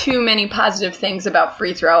say too many positive things about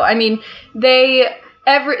Free Throw. I mean,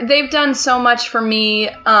 they've done so much for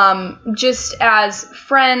me, just as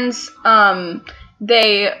friends. I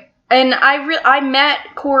met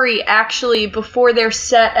Corey actually before their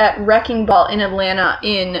set at Wrecking Ball in Atlanta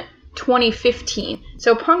in 2015.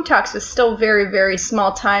 So Punk Talks was still very, very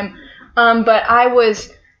small time. But I was,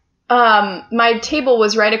 my table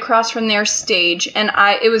was right across from their stage, and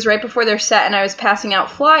it was right before their set, and I was passing out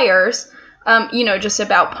flyers, just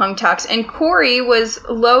about Punk Talks. And Corey was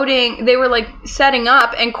loading, they were like setting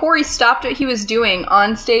up, and Corey stopped what he was doing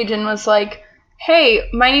on stage and was like, "Hey,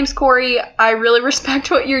 my name's Corey. I really respect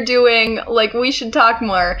what you're doing. Like, we should talk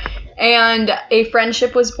more." And a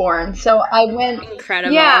friendship was born. So I went.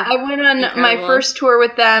 Incredible. Yeah, I went on my first tour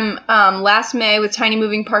with them last May with Tiny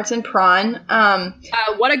Moving Parts and Prawn.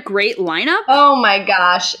 What a great lineup! Oh my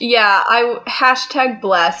gosh, yeah. #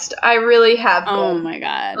 blessed. I really have been. Oh my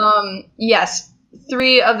God. Yes,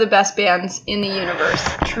 3 of the best bands in the universe,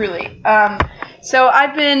 truly. So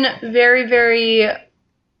I've been very, very,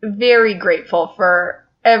 very grateful for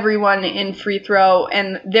everyone in Free Throw,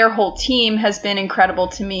 and their whole team has been incredible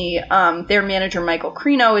to me. Their manager, Michael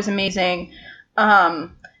Crino, is amazing. I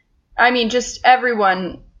mean, just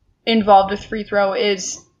everyone involved with Free Throw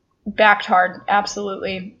is backed hard.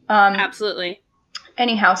 Absolutely. Absolutely.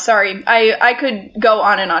 Anyhow, sorry. I could go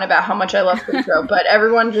on and on about how much I love Free Throw, but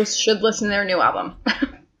everyone just should listen to their new album.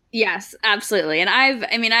 Yes, absolutely. And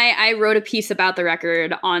I wrote a piece about the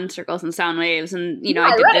record on Circles and Sound Waves, and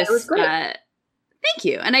I did this. It was great. Thank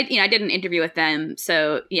you. And I did an interview with them.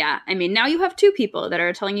 So yeah, I mean, now you have 2 people that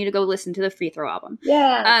are telling you to go listen to the Free Throw album.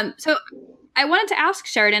 Yeah. So I wanted to ask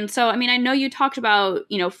Sheridan. So, I mean, I know you talked about,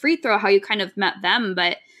 Free Throw, how you kind of met them,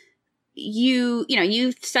 but you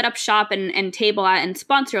set up shop and table at and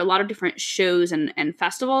sponsor a lot of different shows and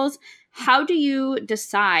festivals. How do you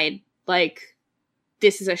decide, like,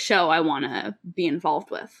 this is a show I want to be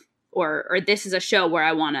involved with, or this is a show where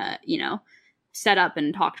I want to, set up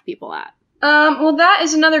and talk to people at? Well, that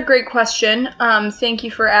is another great question. Thank you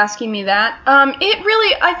for asking me that.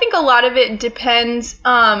 I think a lot of it depends.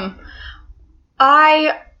 I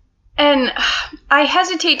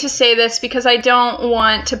hesitate to say this because I don't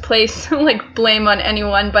want to place like blame on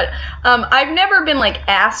anyone, but I've never been like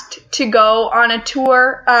asked to go on a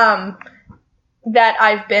tour that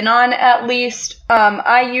I've been on, at least.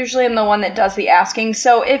 I usually am the one that does the asking.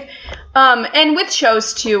 So and with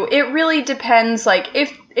shows too, it really depends. Like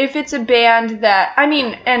if it's a band that, I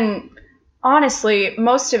mean, and honestly,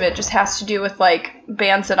 most of it just has to do with like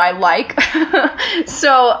bands that I like.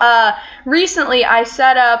 So recently I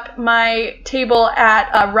set up my table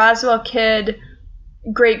at Roswell Kid,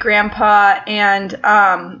 Great Grandpa, and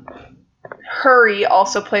Hurry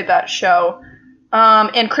also played that show.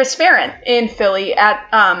 and Chris Farron in Philly at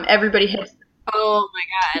Everybody Hits. Oh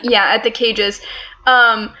my God. Yeah, at the Cages.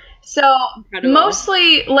 So Incredible.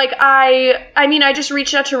 mostly, like, I just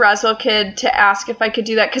reached out to Roswell Kid to ask if I could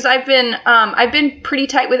do that, because I've been pretty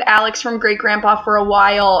tight with Alex from Great Grandpa for a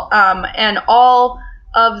while, and all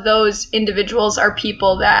of those individuals are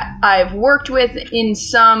people that I've worked with in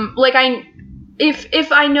some, like,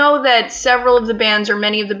 if I know that several of the bands or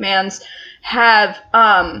many of the bands have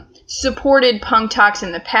supported Punk Talks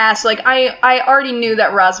in the past, like, I already knew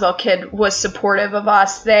that Roswell Kid was supportive of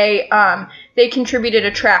us. They contributed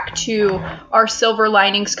a track to our Silver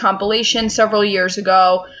Linings compilation several years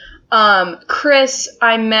ago. Chris,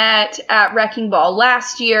 I met at Wrecking Ball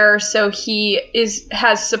last year, so he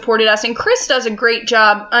has supported us, and Chris does a great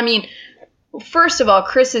job. I mean, first of all,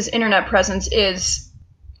 Chris's internet presence is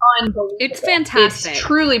unbelievable. It's fantastic. It's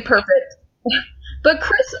truly perfect. But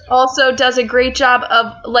Chris also does a great job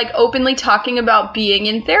of, like, openly talking about being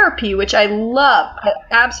in therapy, which I love. I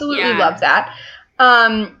absolutely love that.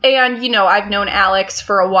 And, I've known Alex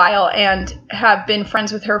for a while and have been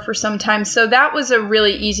friends with her for some time. So that was a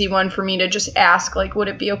really easy one for me to just ask, like, would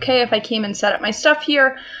it be okay if I came and set up my stuff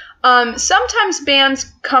here? Sometimes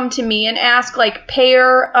bands come to me and ask, like,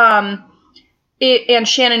 Payer and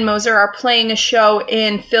Shannon Moser are playing a show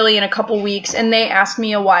in Philly in a couple weeks, and they asked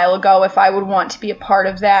me a while ago if I would want to be a part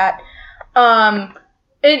of that. Now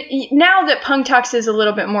that Punk Talks is a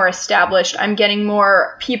little bit more established, I'm getting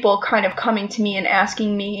more people kind of coming to me and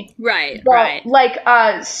asking me. Right.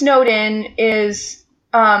 Like, Snowden is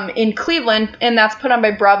in Cleveland, and that's put on by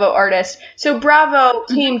Bravo Artists. So Bravo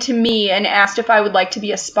came to me and asked if I would like to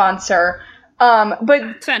be a sponsor. But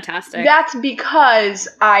that's fantastic. That's because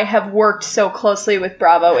I have worked so closely with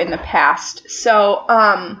Bravo in the past. So,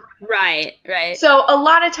 Right. So a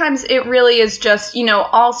lot of times it really is just,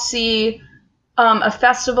 I'll see a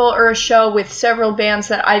festival or a show with several bands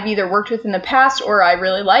that I've either worked with in the past or I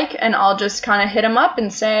really like, and I'll just kind of hit them up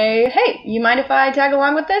and say, hey, you mind if I tag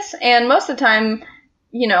along with this? And most of the time,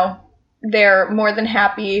 they're more than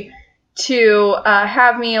happy to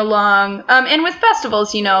have me along. And with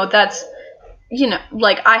festivals, that's,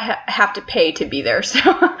 like, I have to pay to be there. So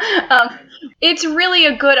it's really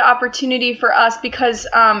a good opportunity for us because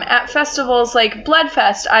at festivals like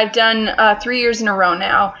Bloodfest, I've done 3 years in a row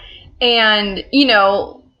now. And,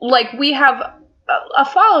 like, we have a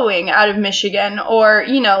following out of Michigan, or,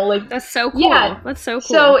 like... That's so cool. Yeah. That's so cool.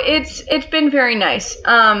 So it's been very nice.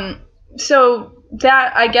 So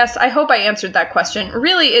that, I guess, I hope I answered that question.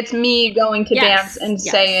 Really, it's me going to bands and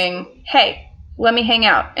saying, hey, let me hang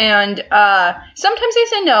out. And sometimes they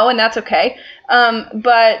say no, and that's okay.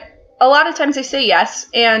 But a lot of times they say yes.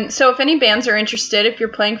 And so if any bands are interested, if you're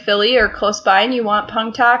playing Philly or close by and you want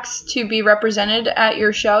Punk Talks to be represented at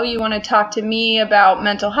your show, you want to talk to me about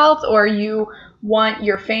mental health, or you want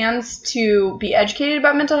your fans to be educated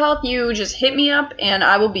about mental health, you just hit me up and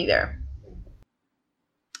I will be there.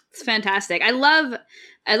 It's fantastic. I love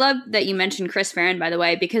that you mentioned Chris Farron, by the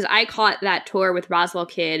way, because I caught that tour with Roswell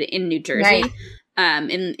Kid in New Jersey,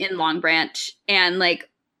 in Long Branch, and, like,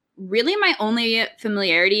 really my only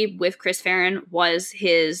familiarity with Chris Farron was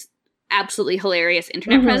his absolutely hilarious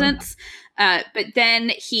internet presence. But then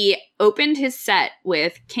he opened his set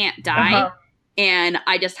with Can't Die, and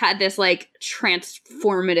I just had this, like,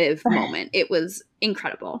 transformative moment. It was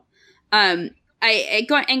incredible. Going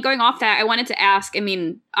off that, I wanted to ask, I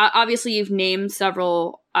mean, obviously you've named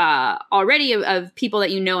several already of people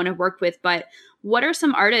that you know and have worked with, but what are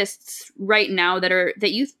some artists right now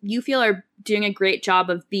that you feel are doing a great job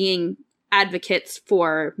of being advocates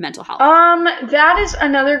for mental health? That is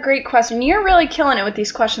another great question. You're really killing it with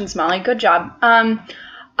these questions, Molly. Good job.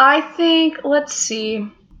 I think, let's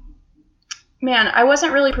see. Man, I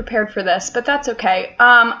wasn't really prepared for this, but that's okay.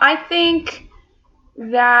 I think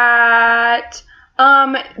that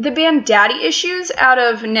the band Daddy Issues out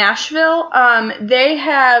of Nashville, they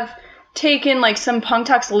have taken, like, some Punk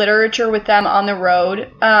Talks literature with them on the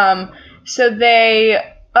road. So they,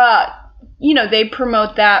 they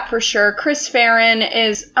promote that for sure. Chris Farron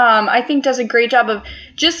is, I think, does a great job of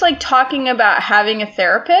just, like, talking about having a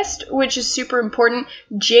therapist, which is super important.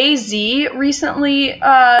 Jay-Z recently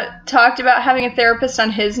talked about having a therapist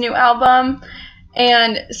on his new album.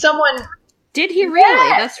 And someone... Did he really?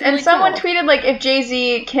 Yes. That's really And someone cool. tweeted, like, if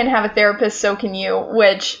Jay-Z can have a therapist, so can you,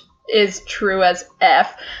 which is true as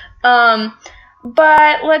F.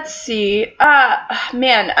 But let's see.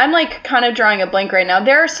 Man, I'm, like, kind of drawing a blank right now.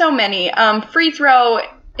 There are so many. Free Throw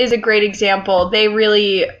is a great example. They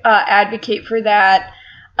really advocate for that.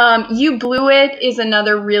 You Blew It is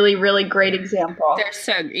another really, really great example. They're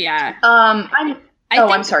so, yeah.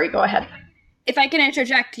 I'm sorry. Go ahead. If I can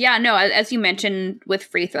interject, yeah, no, as you mentioned with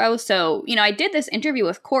Free Throw, so, I did this interview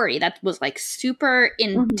with Corey that was, like, super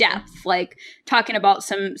in-depth, like, talking about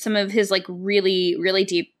some of his, like, really, really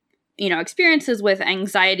deep, experiences with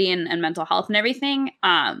anxiety and mental health and everything.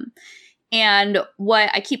 And what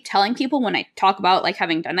I keep telling people when I talk about, like,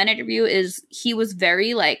 having done that interview is he was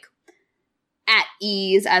very, like, at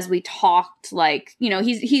ease as we talked, like,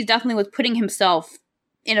 he's definitely was putting himself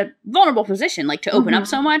in a vulnerable position, like, to open up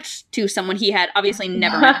so much to someone he had obviously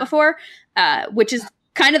never met before, which is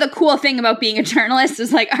kind of the cool thing about being a journalist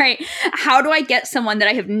is like, all right, how do I get someone that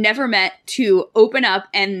I have never met to open up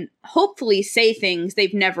and hopefully say things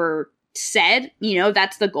they've never said?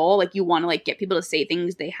 That's the goal. Like, you want to, like, get people to say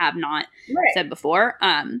things they have not said before.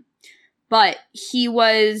 But he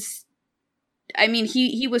was,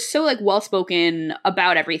 he was so, like, well-spoken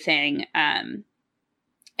about everything. And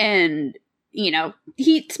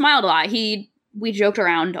he smiled a lot. We joked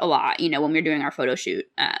around a lot, when we were doing our photo shoot.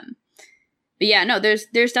 But yeah, no, there's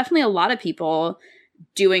definitely a lot of people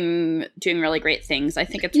doing really great things. I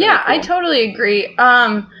think it's really cool. I totally agree.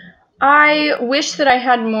 I wish that I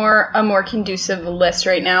had a more conducive list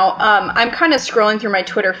right now. I'm kind of scrolling through my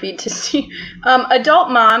Twitter feed to see.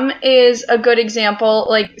 Adult Mom is a good example.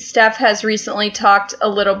 Like, Steph has recently talked a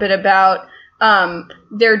little bit about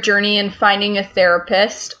their journey in finding a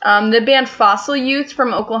therapist. The band Fossil Youth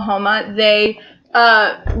from Oklahoma, they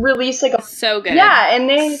released like a so good. Yeah, and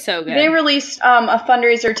they released a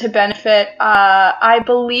fundraiser to benefit I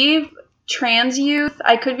believe trans youth.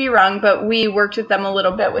 I could be wrong, but we worked with them a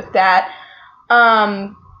little bit with that.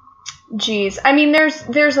 There's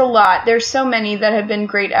a lot. There's so many that have been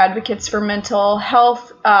great advocates for mental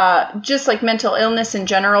health, just like mental illness in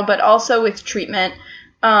general, but also with treatment.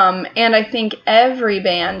 And I think every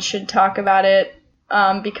band should talk about it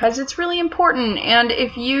because it's really important. And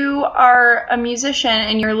if you are a musician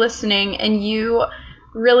and you're listening and you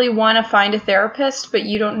really want to find a therapist but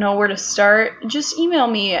you don't know where to start, just email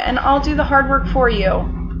me and I'll do the hard work for you.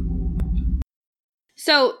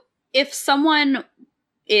 So if someone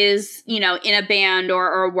is, in a band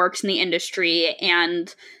or works in the industry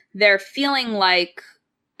and they're feeling like,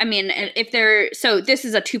 so this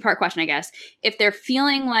is a two-part question, I guess. If they're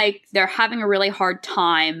feeling like they're having a really hard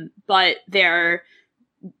time, but they're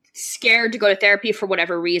scared to go to therapy for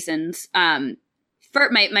whatever reasons, my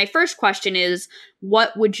first question is,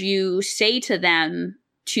 what would you say to them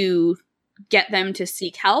to get them to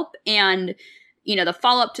seek help? And, the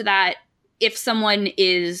follow-up to that, if someone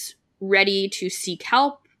is ready to seek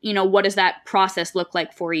help, what does that process look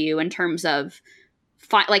like for you in terms of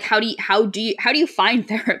how do you find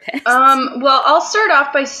therapists? Well, I'll start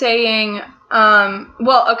off by saying,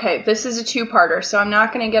 this is a two-parter, so I'm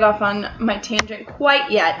not going to get off on my tangent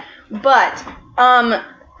quite yet, but,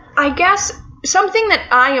 I guess something that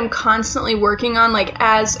I am constantly working on, like,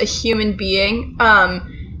 as a human being,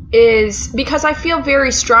 is because I feel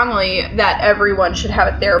very strongly that everyone should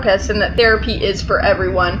have a therapist and that therapy is for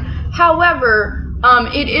everyone. However,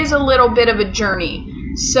 it is a little bit of a journey.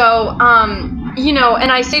 So,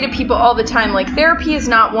 and I say to people all the time, like, therapy is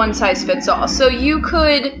not one size fits all. So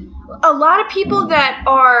a lot of people that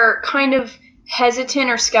are kind of hesitant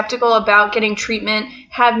or skeptical about getting treatment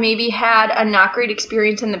have maybe had a not great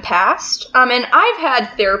experience in the past. And I've had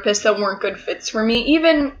therapists that weren't good fits for me,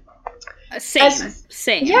 even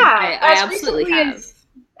same. Yeah, I absolutely have.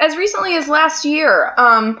 As recently as last year,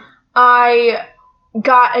 I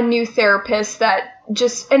got a new therapist that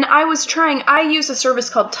I use a service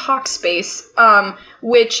called Talkspace,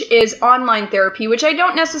 which is online therapy, which I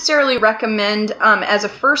don't necessarily recommend as a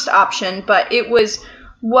first option, but it was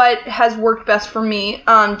what has worked best for me,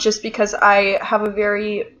 just because I have a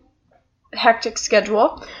very hectic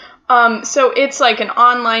schedule. So it's like an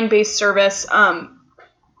online-based service,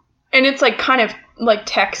 and it's like kind of like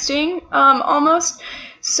texting almost.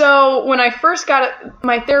 So when I first got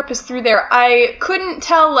my therapist through there, I couldn't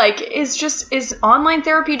tell, like, is online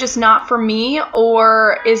therapy just not for me,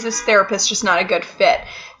 or is this therapist just not a good fit?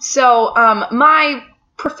 So my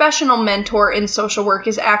professional mentor in social work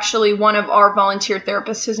is actually one of our volunteer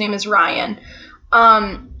therapists. His name is Ryan.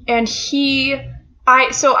 And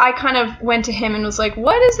I kind of went to him and was like,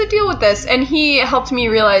 what is the deal with this? And he helped me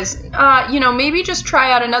realize, maybe just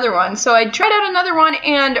try out another one. So I tried out another one,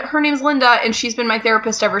 and her name's Linda, and she's been my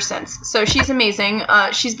therapist ever since. So she's amazing.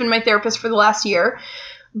 She's been my therapist for the last year.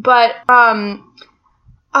 But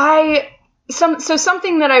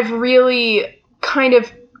something that I've really kind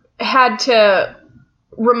of had to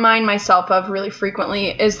remind myself of really frequently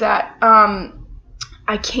is that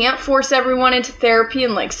I can't force everyone into therapy,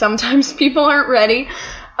 and, like, sometimes people aren't ready.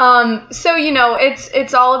 So,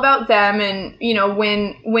 it's all about them and,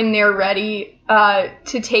 when they're ready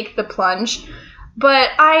to take the plunge. But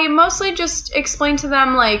I mostly just explain to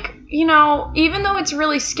them, like, even though it's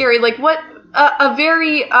really scary, like what a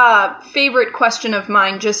very favorite question of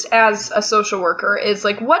mine just as a social worker is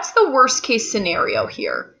like, what's the worst case scenario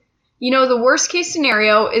here? The worst case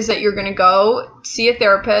scenario is that you're going to go see a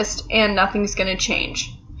therapist and nothing's going to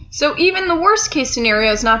change. So even the worst case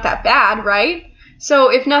scenario is not that bad, right?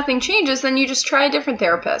 So if nothing changes, then you just try a different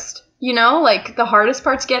therapist. Like the hardest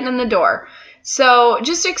part's getting in the door. So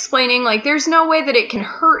just explaining, like, there's no way that it can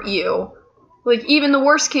hurt you. Like, even the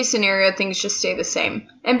worst case scenario, things just stay the same.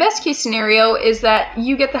 And best case scenario is that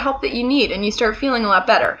you get the help that you need and you start feeling a lot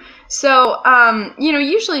better. So,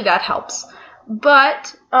 usually that helps.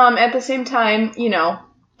 But at the same time,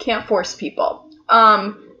 can't force people.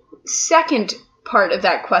 Second part of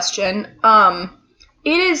that question,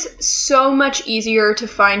 it is so much easier to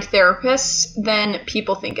find therapists than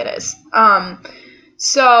people think it is.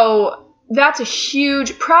 So that's a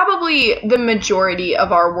huge, probably the majority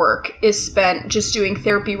of our work is spent just doing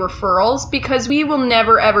therapy referrals because we will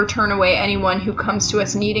never ever turn away anyone who comes to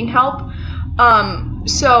us needing help.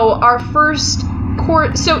 So our first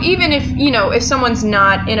course, so even if someone's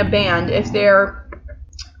not in a band, if they're,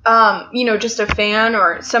 just a fan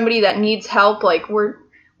or somebody that needs help, like we're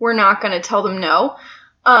not going to tell them no.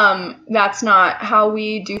 That's not how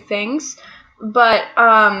we do things. But,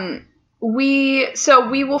 we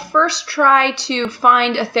will first try to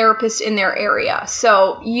find a therapist in their area.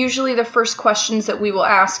 So usually the first questions that we will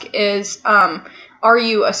ask is, are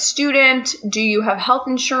you a student? Do you have health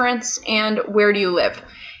insurance? And where do you live?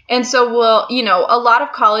 And so a lot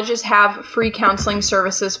of colleges have free counseling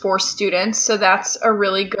services for students. So that's a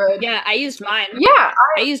really good. Yeah, I used mine. Yeah.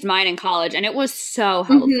 I used mine in college and it was so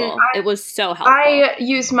helpful. It was so helpful. I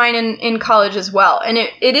used mine in college as well. And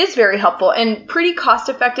it is very helpful and pretty cost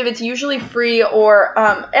effective. It's usually free or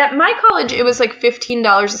at my college, it was like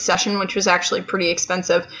 $15 a session, which was actually pretty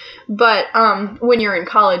expensive. But when you're in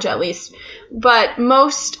college, at least. But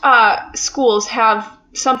most schools have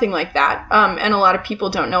something like that, and a lot of people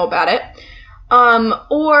don't know about it.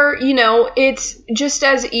 Or, it's just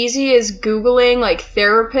as easy as Googling, like,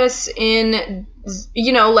 therapists in,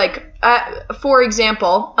 for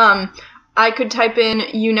example, I could type in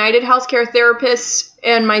United Healthcare therapists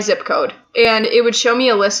and my zip code, and it would show me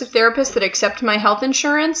a list of therapists that accept my health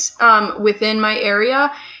insurance within my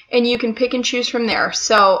area, and you can pick and choose from there.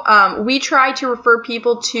 So we try to refer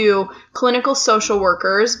people to clinical social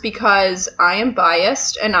workers because I am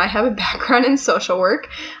biased and I have a background in social work.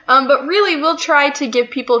 But really, we'll try to give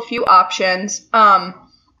people a few options.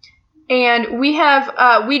 And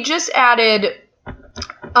we just added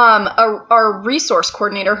our resource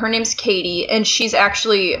coordinator. Her name's Katie, and she's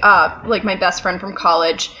actually like my best friend from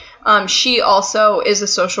college. She also is a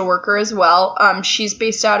social worker as well. She's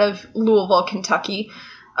based out of Louisville, Kentucky.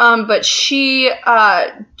 But she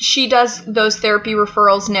does those therapy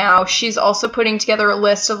referrals now. She's also putting together a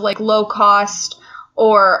list of like low cost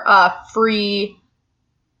or free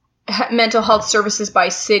mental health services by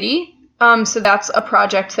city. So that's a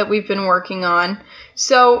project that we've been working on.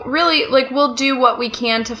 So really, like, we'll do what we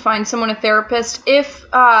can to find someone a therapist. If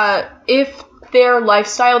their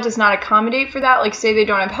lifestyle does not accommodate for that, like say they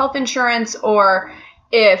don't have health insurance, or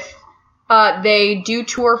if they do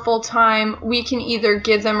tour full time, we can either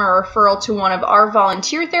give them a referral to one of our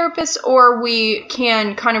volunteer therapists, or we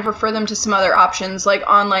can kind of refer them to some other options. Like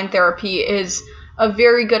online therapy is a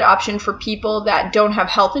very good option for people that don't have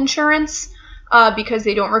health insurance because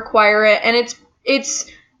they don't require it. And it's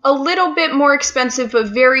a little bit more expensive, but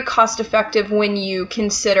very cost effective when you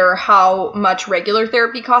consider how much regular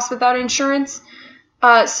therapy costs without insurance.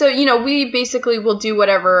 So, we basically will do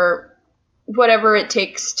whatever it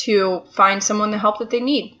takes to find someone the help that they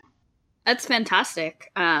need. That's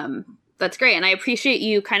fantastic. That's great. And I appreciate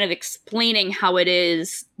you kind of explaining how it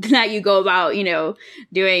is that you go about,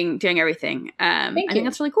 doing everything. I think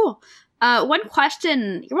that's really cool. One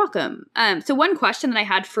question, you're welcome. So one question that I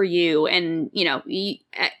had for you, and,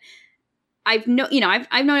 I've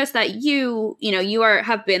noticed that you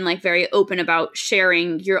have been like very open about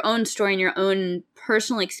sharing your own story and your own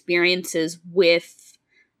personal experiences with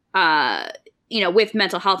with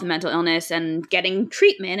mental health and mental illness and getting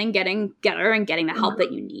treatment and getting better and getting the help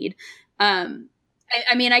that you need.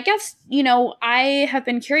 I guess, I have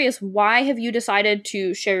been curious, why have you decided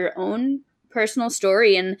to share your own personal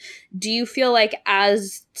story? And do you feel like,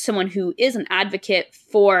 as someone who is an advocate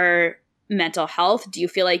for mental health, do you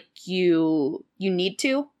feel like you need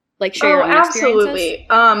to like share your own experiences? Absolutely.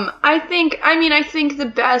 I think the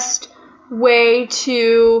best way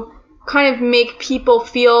to kind of make people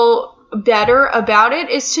feel better about it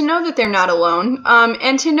is to know that they're not alone,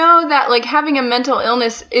 and to know that like having a mental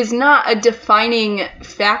illness is not a defining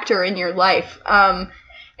factor in your life.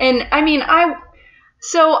 And I mean, I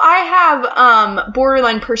have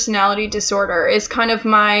borderline personality disorder is kind of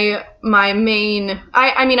my main.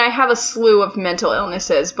 I mean, I have a slew of mental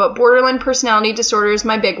illnesses, but borderline personality disorder is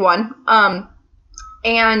my big one.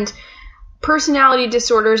 And personality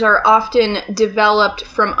disorders are often developed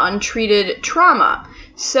from untreated trauma.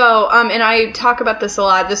 So, and I talk about this a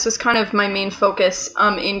lot. This was kind of my main focus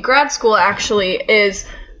in grad school, actually, is,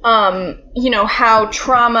 how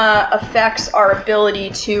trauma affects our ability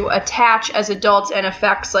to attach as adults and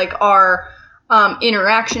affects, like, our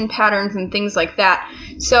interaction patterns and things like that.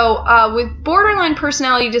 So, with borderline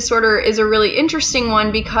personality disorder is a really interesting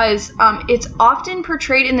one because it's often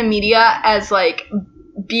portrayed in the media as, like,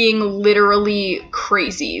 being literally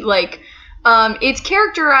crazy. Like, it's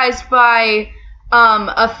characterized by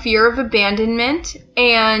a fear of abandonment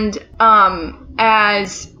and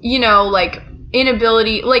as, like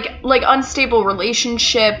inability, like unstable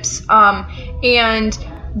relationships, and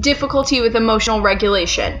difficulty with emotional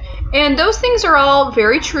regulation. And those things are all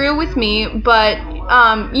very true with me, but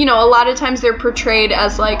a lot of times they're portrayed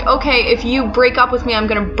as like, okay, if you break up with me, I'm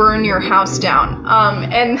going to burn your house down.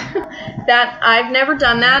 And that I've never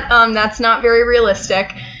done that. That's not very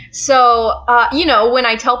realistic. So, when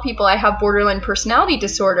I tell people I have borderline personality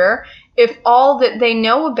disorder, if all that they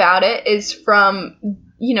know about it is from,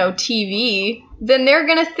 TV, then they're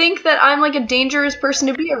going to think that I'm like a dangerous person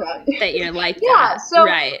to be around. That you're like yeah, that. so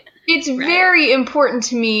right. It's very important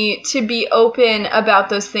to me to be open about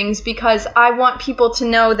those things because I want people to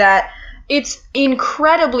know that it's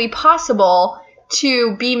incredibly possible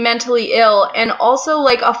to be mentally ill and also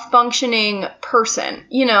like a functioning person,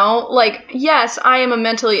 like, yes, I am a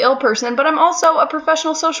mentally ill person, but I'm also a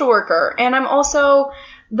professional social worker and I'm also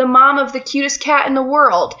the mom of the cutest cat in the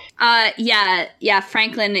world. Yeah,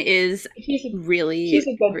 Franklin is he's a good really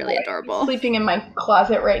boy. Adorable. He's sleeping in my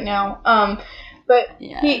closet right now. But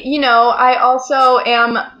I also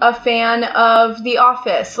am a fan of The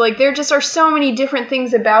Office. Like, there just are so many different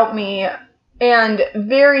things about me, and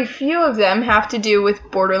very few of them have to do with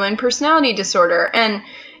borderline personality disorder. And,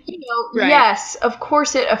 right. Yes, of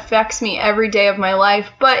course it affects me every day of my life,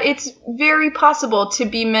 but it's very possible to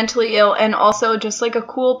be mentally ill and also just like a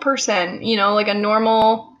cool person, like a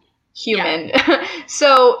normal human. Yeah.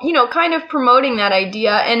 So, kind of promoting that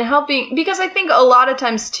idea and helping, because I think a lot of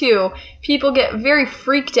times too, people get very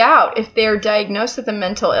freaked out if they're diagnosed with a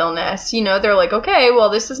mental illness. They're like, okay, well,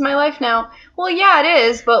 this is my life now. Well, yeah, it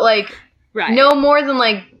is, but like, right. No more than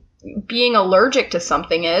like being allergic to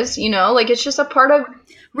something is, like it's just a part of.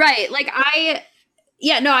 Right. Like I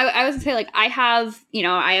was gonna say, like, I have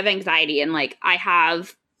anxiety, and like I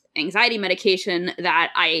have anxiety medication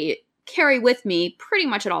that I carry with me pretty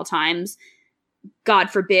much at all times. God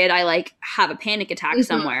forbid I like have a panic attack mm-hmm.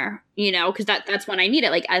 somewhere, because that's when I need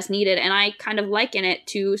it, like as needed. And I kind of liken it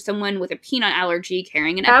to someone with a peanut allergy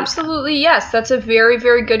carrying an EpiPen. Absolutely, yes. That's a very,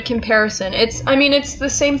 very good comparison. It's the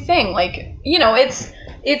same thing. Like,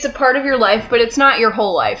 it's a part of your life, but it's not your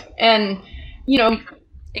whole life. And,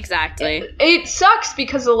 Exactly. It sucks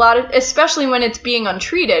because especially when it's being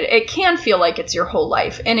untreated, it can feel like it's your whole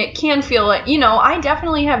life. And it can feel like, I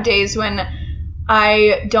definitely have days when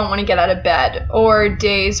I don't want to get out of bed, or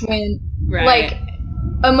days when, right. Like,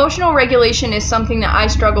 emotional regulation is something that I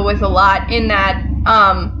struggle with a lot, in that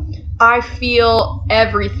I feel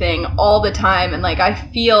everything all the time, and, like, I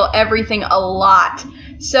feel everything a lot.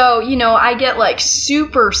 So, I get, like,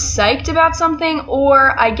 super psyched about something,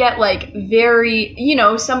 or I get, like, very,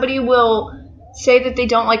 somebody will say that they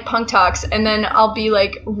don't like Punk Talks, and then I'll be,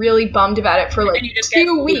 like, really bummed about it for, like,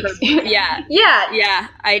 2 weeks. Yeah. Yeah,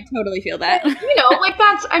 I totally feel that. And, like,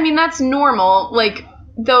 that's normal. Like,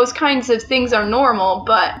 those kinds of things are normal,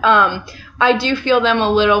 but I do feel them a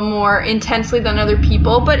little more intensely than other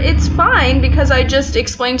people, but it's fine because I just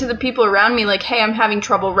explain to the people around me, like, hey, I'm having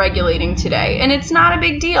trouble regulating today, and it's not a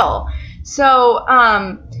big deal. So,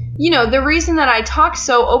 the reason that I talk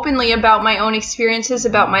so openly about my own experiences,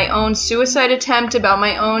 about my own suicide attempt, about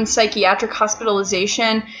my own psychiatric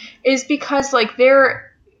hospitalization, is because, like,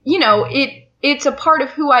 it's a part of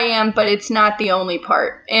who I am, but it's not the only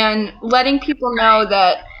part. And letting people know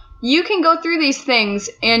that you can go through these things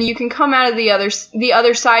and you can come out of the other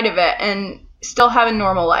side of it and still have a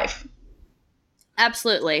normal life.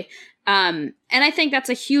 Absolutely. And I think that's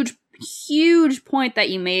a huge, huge point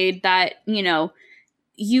that you made, that,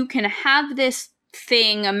 you can have this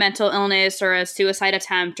thing, a mental illness or a suicide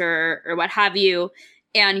attempt or what have you,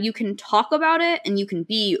 and you can talk about it and you can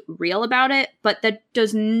be real about it, but that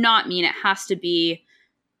does not mean it has to be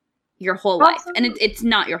your whole life. And it's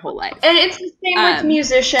not your whole life. And it's the same with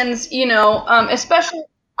musicians, you know, especially,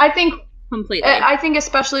 I think, completely. I think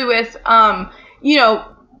especially with, you know,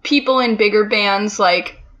 people in bigger bands,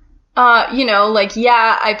 like, you know, like,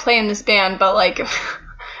 yeah, I play in this band, but, like,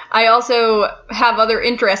 I also have other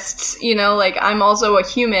interests, you know, like, I'm also a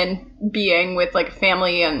human being with, like,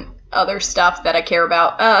 family and other stuff that I care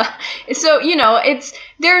about. So, you know,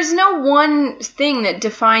 there's no one thing that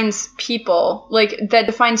defines people, like, that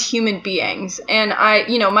defines human beings. And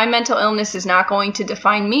you know, my mental illness is not going to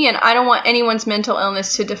define me, and I don't want anyone's mental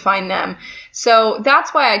illness to define them. So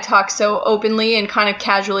that's why I talk so openly and kind of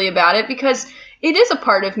casually about it, because it is a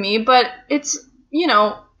part of me, but it's, you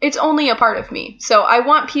know, it's only a part of me. So I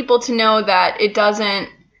want people to know that it doesn't,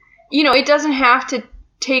 you know, it doesn't have to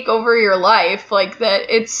take over your life, like that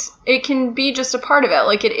it can be just a part of it.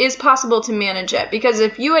 Like, it is possible to manage it. Because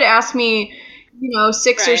if you had asked me, you know,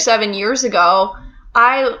 6 or 7 years ago,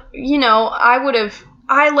 there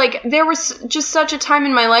was just such a time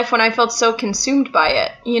in my life when I felt so consumed by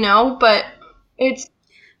it, you know, but it's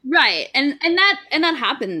right. And that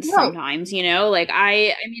happens sometimes, you know, like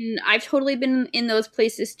I mean, I've totally been in those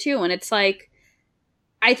places too. And it's like,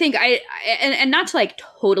 I think and not to like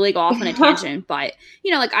totally go off on a tangent, but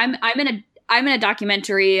you know, like I'm in a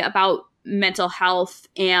documentary about mental health,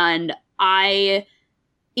 and I,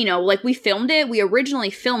 you know, like we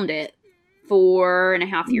originally filmed it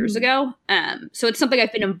 4.5 years ago. So it's something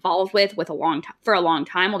I've been involved with for a long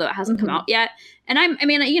time, although it hasn't come out yet. And I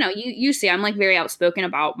mean, you know, you see, I'm like very outspoken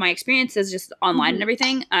about my experiences just online and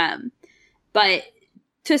everything. But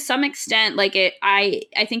to some extent, like I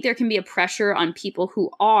think there can be a pressure on people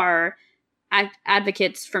who are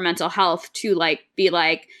advocates for mental health to like be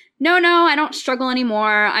like, no, I don't struggle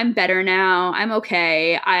anymore. I'm better now. I'm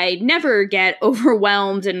okay. I never get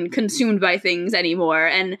overwhelmed and consumed by things anymore.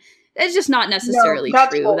 And it's just not necessarily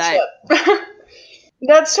true. Bullshit.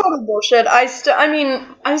 That's total bullshit. I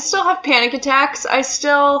still have panic attacks. I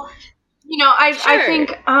still, you know, I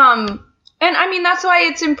think, and I mean, that's why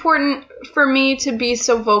it's important for me to be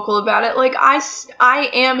so vocal about it. Like, I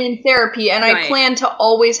am in therapy, and I plan to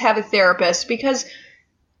always have a therapist, because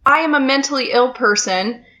I am a mentally ill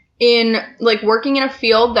person in, like, working in a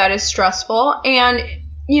field that is stressful. And,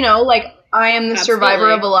 you know, like, I am the survivor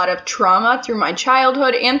of a lot of trauma through my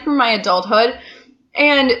childhood and through my adulthood.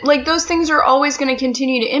 And, like, those things are always going to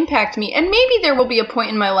continue to impact me. And maybe there will be a point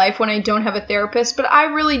in my life when I don't have a therapist, but I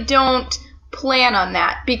really don't plan on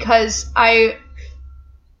that, because I'm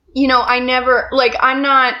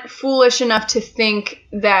not foolish enough to think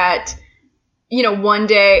that, you know, one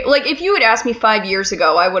day, like, if you had asked me 5 years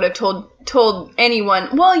ago, I would have told anyone,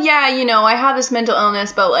 well, yeah, you know, I have this mental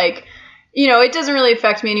illness, but, like, you know, it doesn't really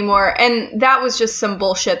affect me anymore. And that was just some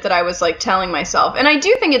bullshit that I was, like, telling myself. And I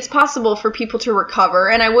do think it's possible for people to recover,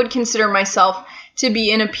 and I would consider myself to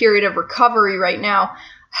be in a period of recovery right now.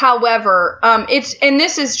 However,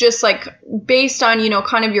 this is just like based on, you know,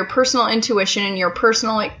 kind of your personal intuition and your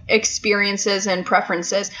personal experiences and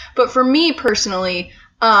preferences. But for me personally,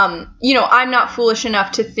 you know, I'm not foolish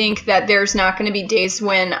enough to think that there's not going to be days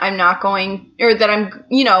when I'm not going, or that I'm,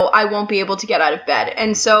 you know, I won't be able to get out of bed.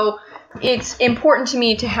 And so it's important to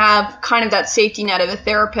me to have kind of that safety net of a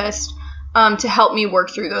therapist to help me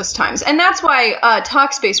work through those times. And that's why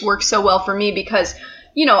Talkspace works so well for me, because,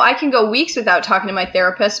 you know, I can go weeks without talking to my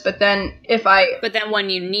therapist, but then when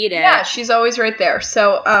you need it, yeah, she's always right there.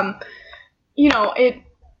 So, you know,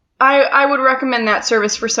 I would recommend that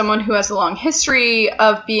service for someone who has a long history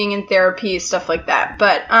of being in therapy, stuff like that.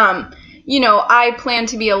 But, you know, I plan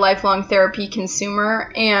to be a lifelong therapy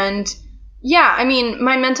consumer, and yeah, I mean,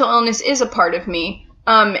 my mental illness is a part of me.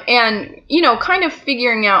 And, you know, kind of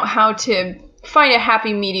figuring out how to find a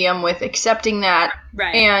happy medium with accepting that,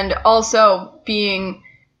 and also being,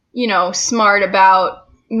 you know, smart about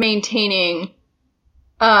maintaining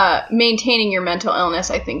your mental illness,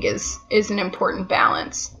 I think is an important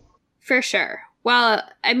balance. For sure. Well,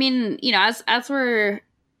 I mean, you know, as we're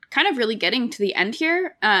kind of really getting to the end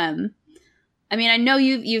here, I mean, I know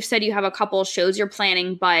you've said you have a couple shows you're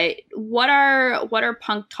planning, but what are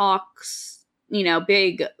Punk Talk's, you know,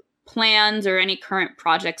 big plans or any current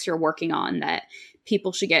projects you're working on that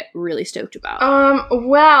people should get really stoked about?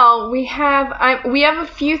 Well, we have a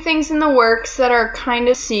few things in the works that are kind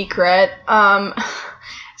of secret.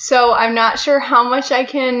 So I'm not sure how much I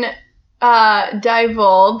can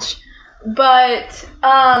divulge, but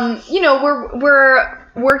you know, we're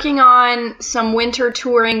working on some winter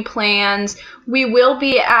touring plans. We will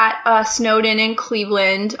be at Snowden in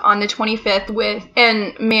Cleveland on the 25th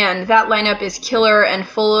and man, that lineup is killer and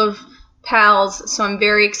full of pals. So I'm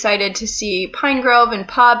very excited to see Pine Grove and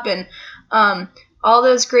Pup and all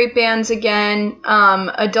those great bands again.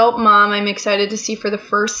 Adult Mom, I'm excited to see for the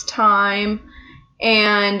first time.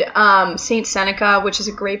 And Saint Seneca, which is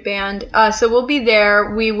a great band. So we'll be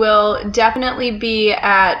there. We will definitely be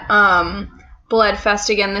at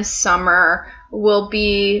Bloodfest again this summer. We'll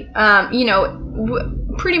be,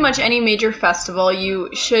 pretty much any major festival.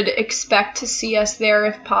 You should expect to see us there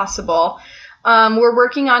if possible. We're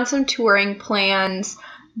working on some touring plans.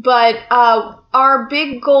 But our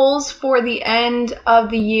big goals for the end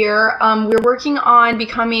of the year, we're working on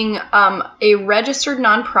becoming a registered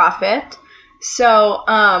nonprofit. So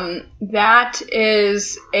that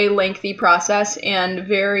is a lengthy process and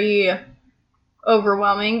very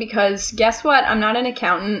overwhelming because guess what? I'm not an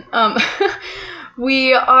accountant.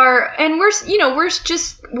 We're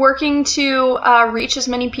just working to reach as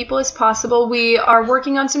many people as possible. We are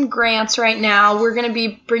working on some grants right now. We're going to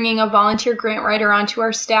be bringing a volunteer grant writer onto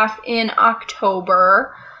our staff in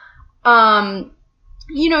October.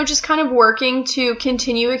 Just kind of working to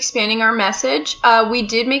continue expanding our message. We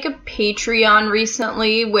did make a Patreon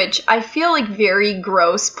recently, which I feel like very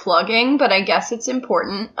gross plugging, but I guess it's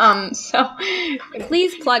important. So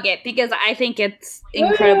please plug it because I think it's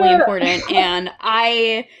incredibly important, and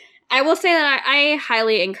I will say that I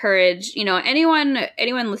highly encourage anyone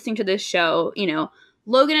listening to this show.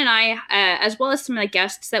 Logan and I, as well as some of the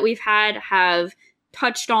guests that we've had, have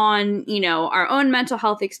touched on, our own mental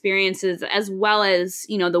health experiences, as well as,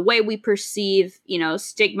 the way we perceive,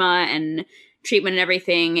 stigma and treatment and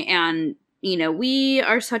everything. And, we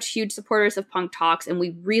are such huge supporters of Punk Talks, and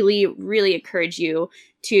we really, really encourage you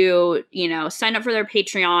to, sign up for their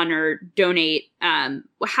Patreon or donate.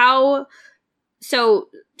 So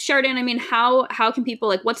Chardon, how can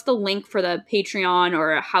people, what's the link for the Patreon,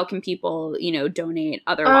 or how can people, donate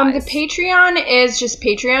otherwise? The Patreon is just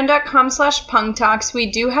patreon.com/punktalks. We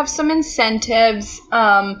do have some incentives.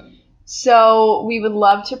 So we would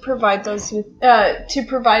love to provide those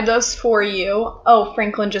for you. Oh,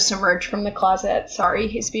 Franklin just emerged from the closet. Sorry,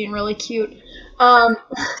 he's being really cute.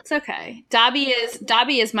 It's okay. Dobby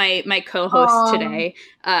is my co-host today.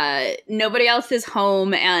 Nobody else is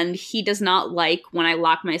home, and he does not like when I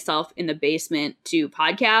lock myself in the basement to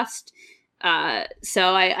podcast.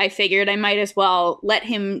 So I figured I might as well let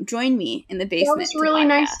him join me in the basement. That was really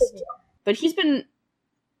nice of you. But he's been,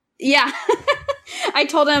 yeah. I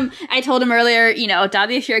told him earlier,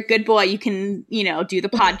 Dobby, if you're a good boy, you can, do the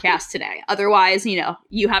podcast today. Otherwise, you have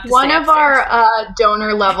to One stay of upstairs. our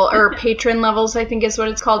donor level or patron levels, I think is what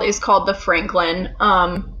it's called, is called the Franklin.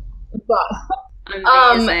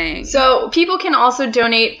 Amazing. So people can also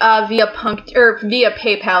donate via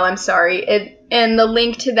PayPal. I'm sorry. And the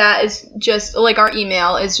link to that is just our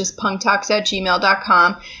email is just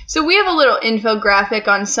punktalks@gmail.com. So we have a little infographic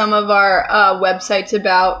on some of our websites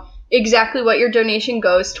about exactly what your donation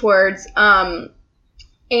goes towards. And,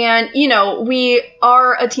 we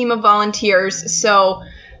are a team of volunteers, so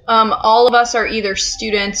all of us are either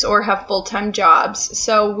students or have full-time jobs.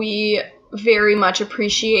 So we very much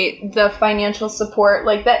appreciate the financial support.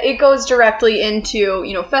 That it goes directly into,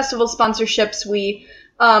 festival sponsorships. We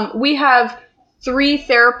have three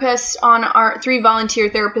volunteer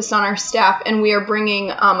therapists on our staff, and we are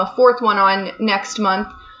bringing a fourth one on next month.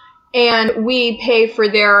 And we pay for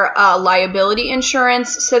their liability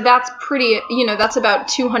insurance. So that's pretty, that's about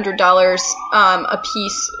 $200 a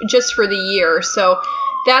piece just for the year. So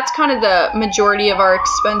that's kind of the majority of our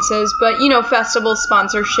expenses. But, festival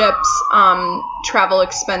sponsorships, travel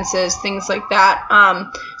expenses, things like that.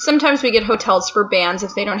 Sometimes we get hotels for bands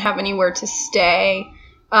if they don't have anywhere to stay,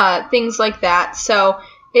 things like that. So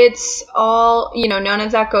it's all, none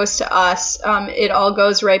of that goes to us. It all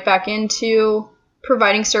goes right back into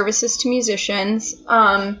providing services to musicians.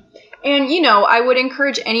 And, I would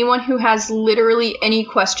encourage anyone who has literally any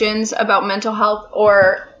questions about mental health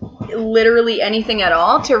or literally anything at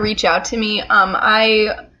all to reach out to me.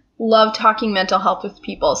 I love talking mental health with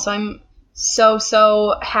people, so I'm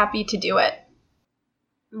so happy to do it.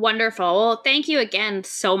 Wonderful. Well, thank you again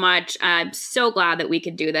so much. I'm so glad that we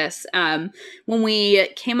could do this. When we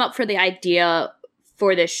came up for the idea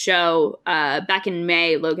for this show back in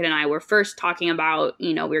May, Logan and I were first talking about,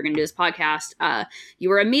 we were going to do this podcast. You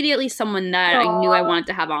were immediately someone that I knew I wanted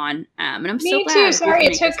to have on. And I'm so glad. Me too. Sorry,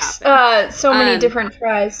 it took so many different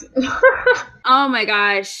tries. Oh my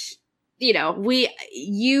gosh.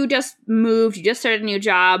 you just moved, you just started a new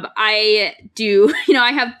job. I do,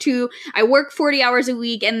 I work 40 hours a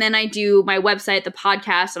week, and then I do my website, the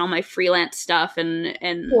podcast, and all my freelance stuff and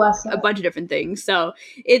a bunch of different things. So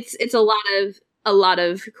it's a lot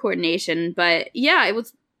of coordination, but yeah, it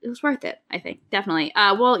was worth it, I think. Definitely.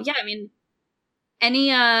 Well, yeah, I mean,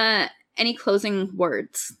 any closing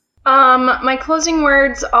words? My closing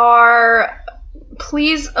words are,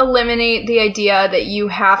 please eliminate the idea that you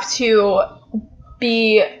have to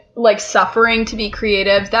be like suffering to be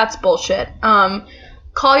creative. That's bullshit.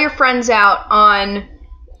 Call your friends out on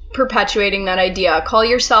perpetuating that idea. Call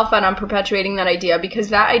yourself out on perpetuating that idea, because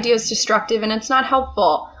that idea is destructive and it's not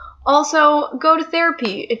helpful. Also, go to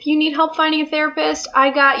therapy. If you need help finding a therapist,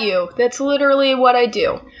 I got you. That's literally what I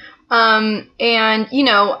do. I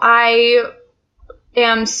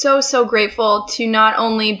am so grateful to not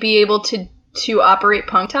only be able to operate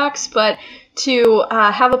Punk Talks, but to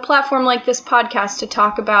have a platform like this podcast to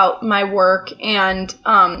talk about my work and,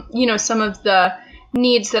 some of the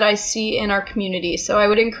needs that I see in our community. So I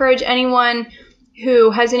would encourage anyone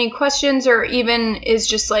who has any questions or even is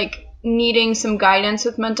just like needing some guidance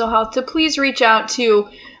with mental health to please reach out to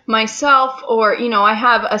myself, or, I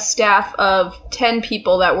have a staff of 10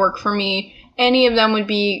 people that work for me. Any of them would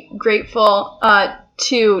be grateful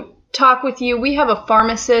to talk with you. We have a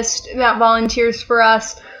pharmacist that volunteers for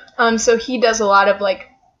us. So he does a lot of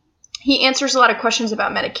he answers a lot of questions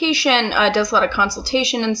about medication, does a lot of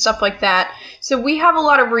consultation and stuff like that. So we have a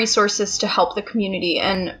lot of resources to help the community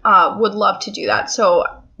and would love to do that. So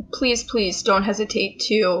please don't hesitate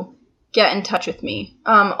to get in touch with me.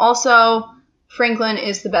 Also, Franklin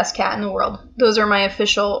is the best cat in the world. Those are my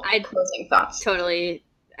official closing thoughts. Totally.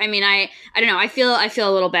 I mean, I don't know. I feel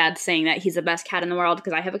a little bad saying that he's the best cat in the world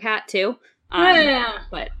because I have a cat too.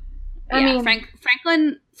 But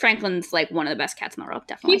Franklin's like one of the best cats in the world.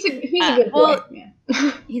 Definitely. He's a good boy.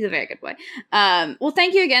 He's a very good boy. Well,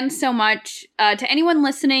 thank you again so much. To anyone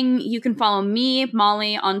listening, you can follow me,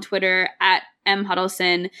 Molly, on Twitter at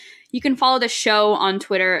 @mhuddleston. You can follow the show on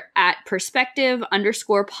Twitter at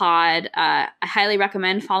perspective_pod. I highly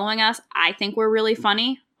recommend following us. I think we're really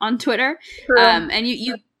funny on Twitter. True. And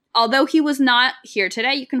you, although he was not here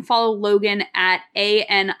today, you can follow Logan at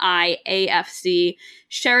ANIAFC.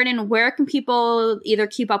 Sheridan, where can people either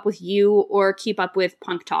keep up with you or keep up with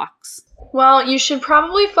Punk Talks? Well, you should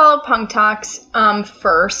probably follow Punk Talks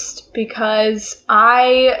first, because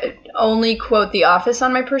I only quote The Office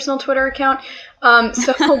on my personal Twitter account.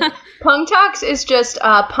 So Punk Talks is just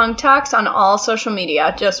Punk Talks on all social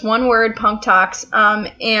media. Just one word, Punk Talks.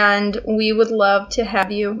 And we would love to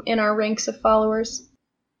have you in our ranks of followers.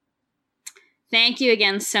 Thank you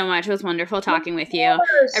again so much. It was wonderful talking with you.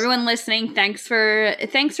 Everyone listening, thanks for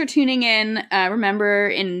tuning in. Remember,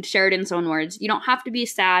 in Sheridan's own words, you don't have to be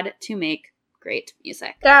sad to make great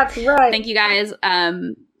music. That's right. Thank you guys.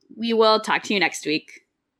 We will talk to you next week.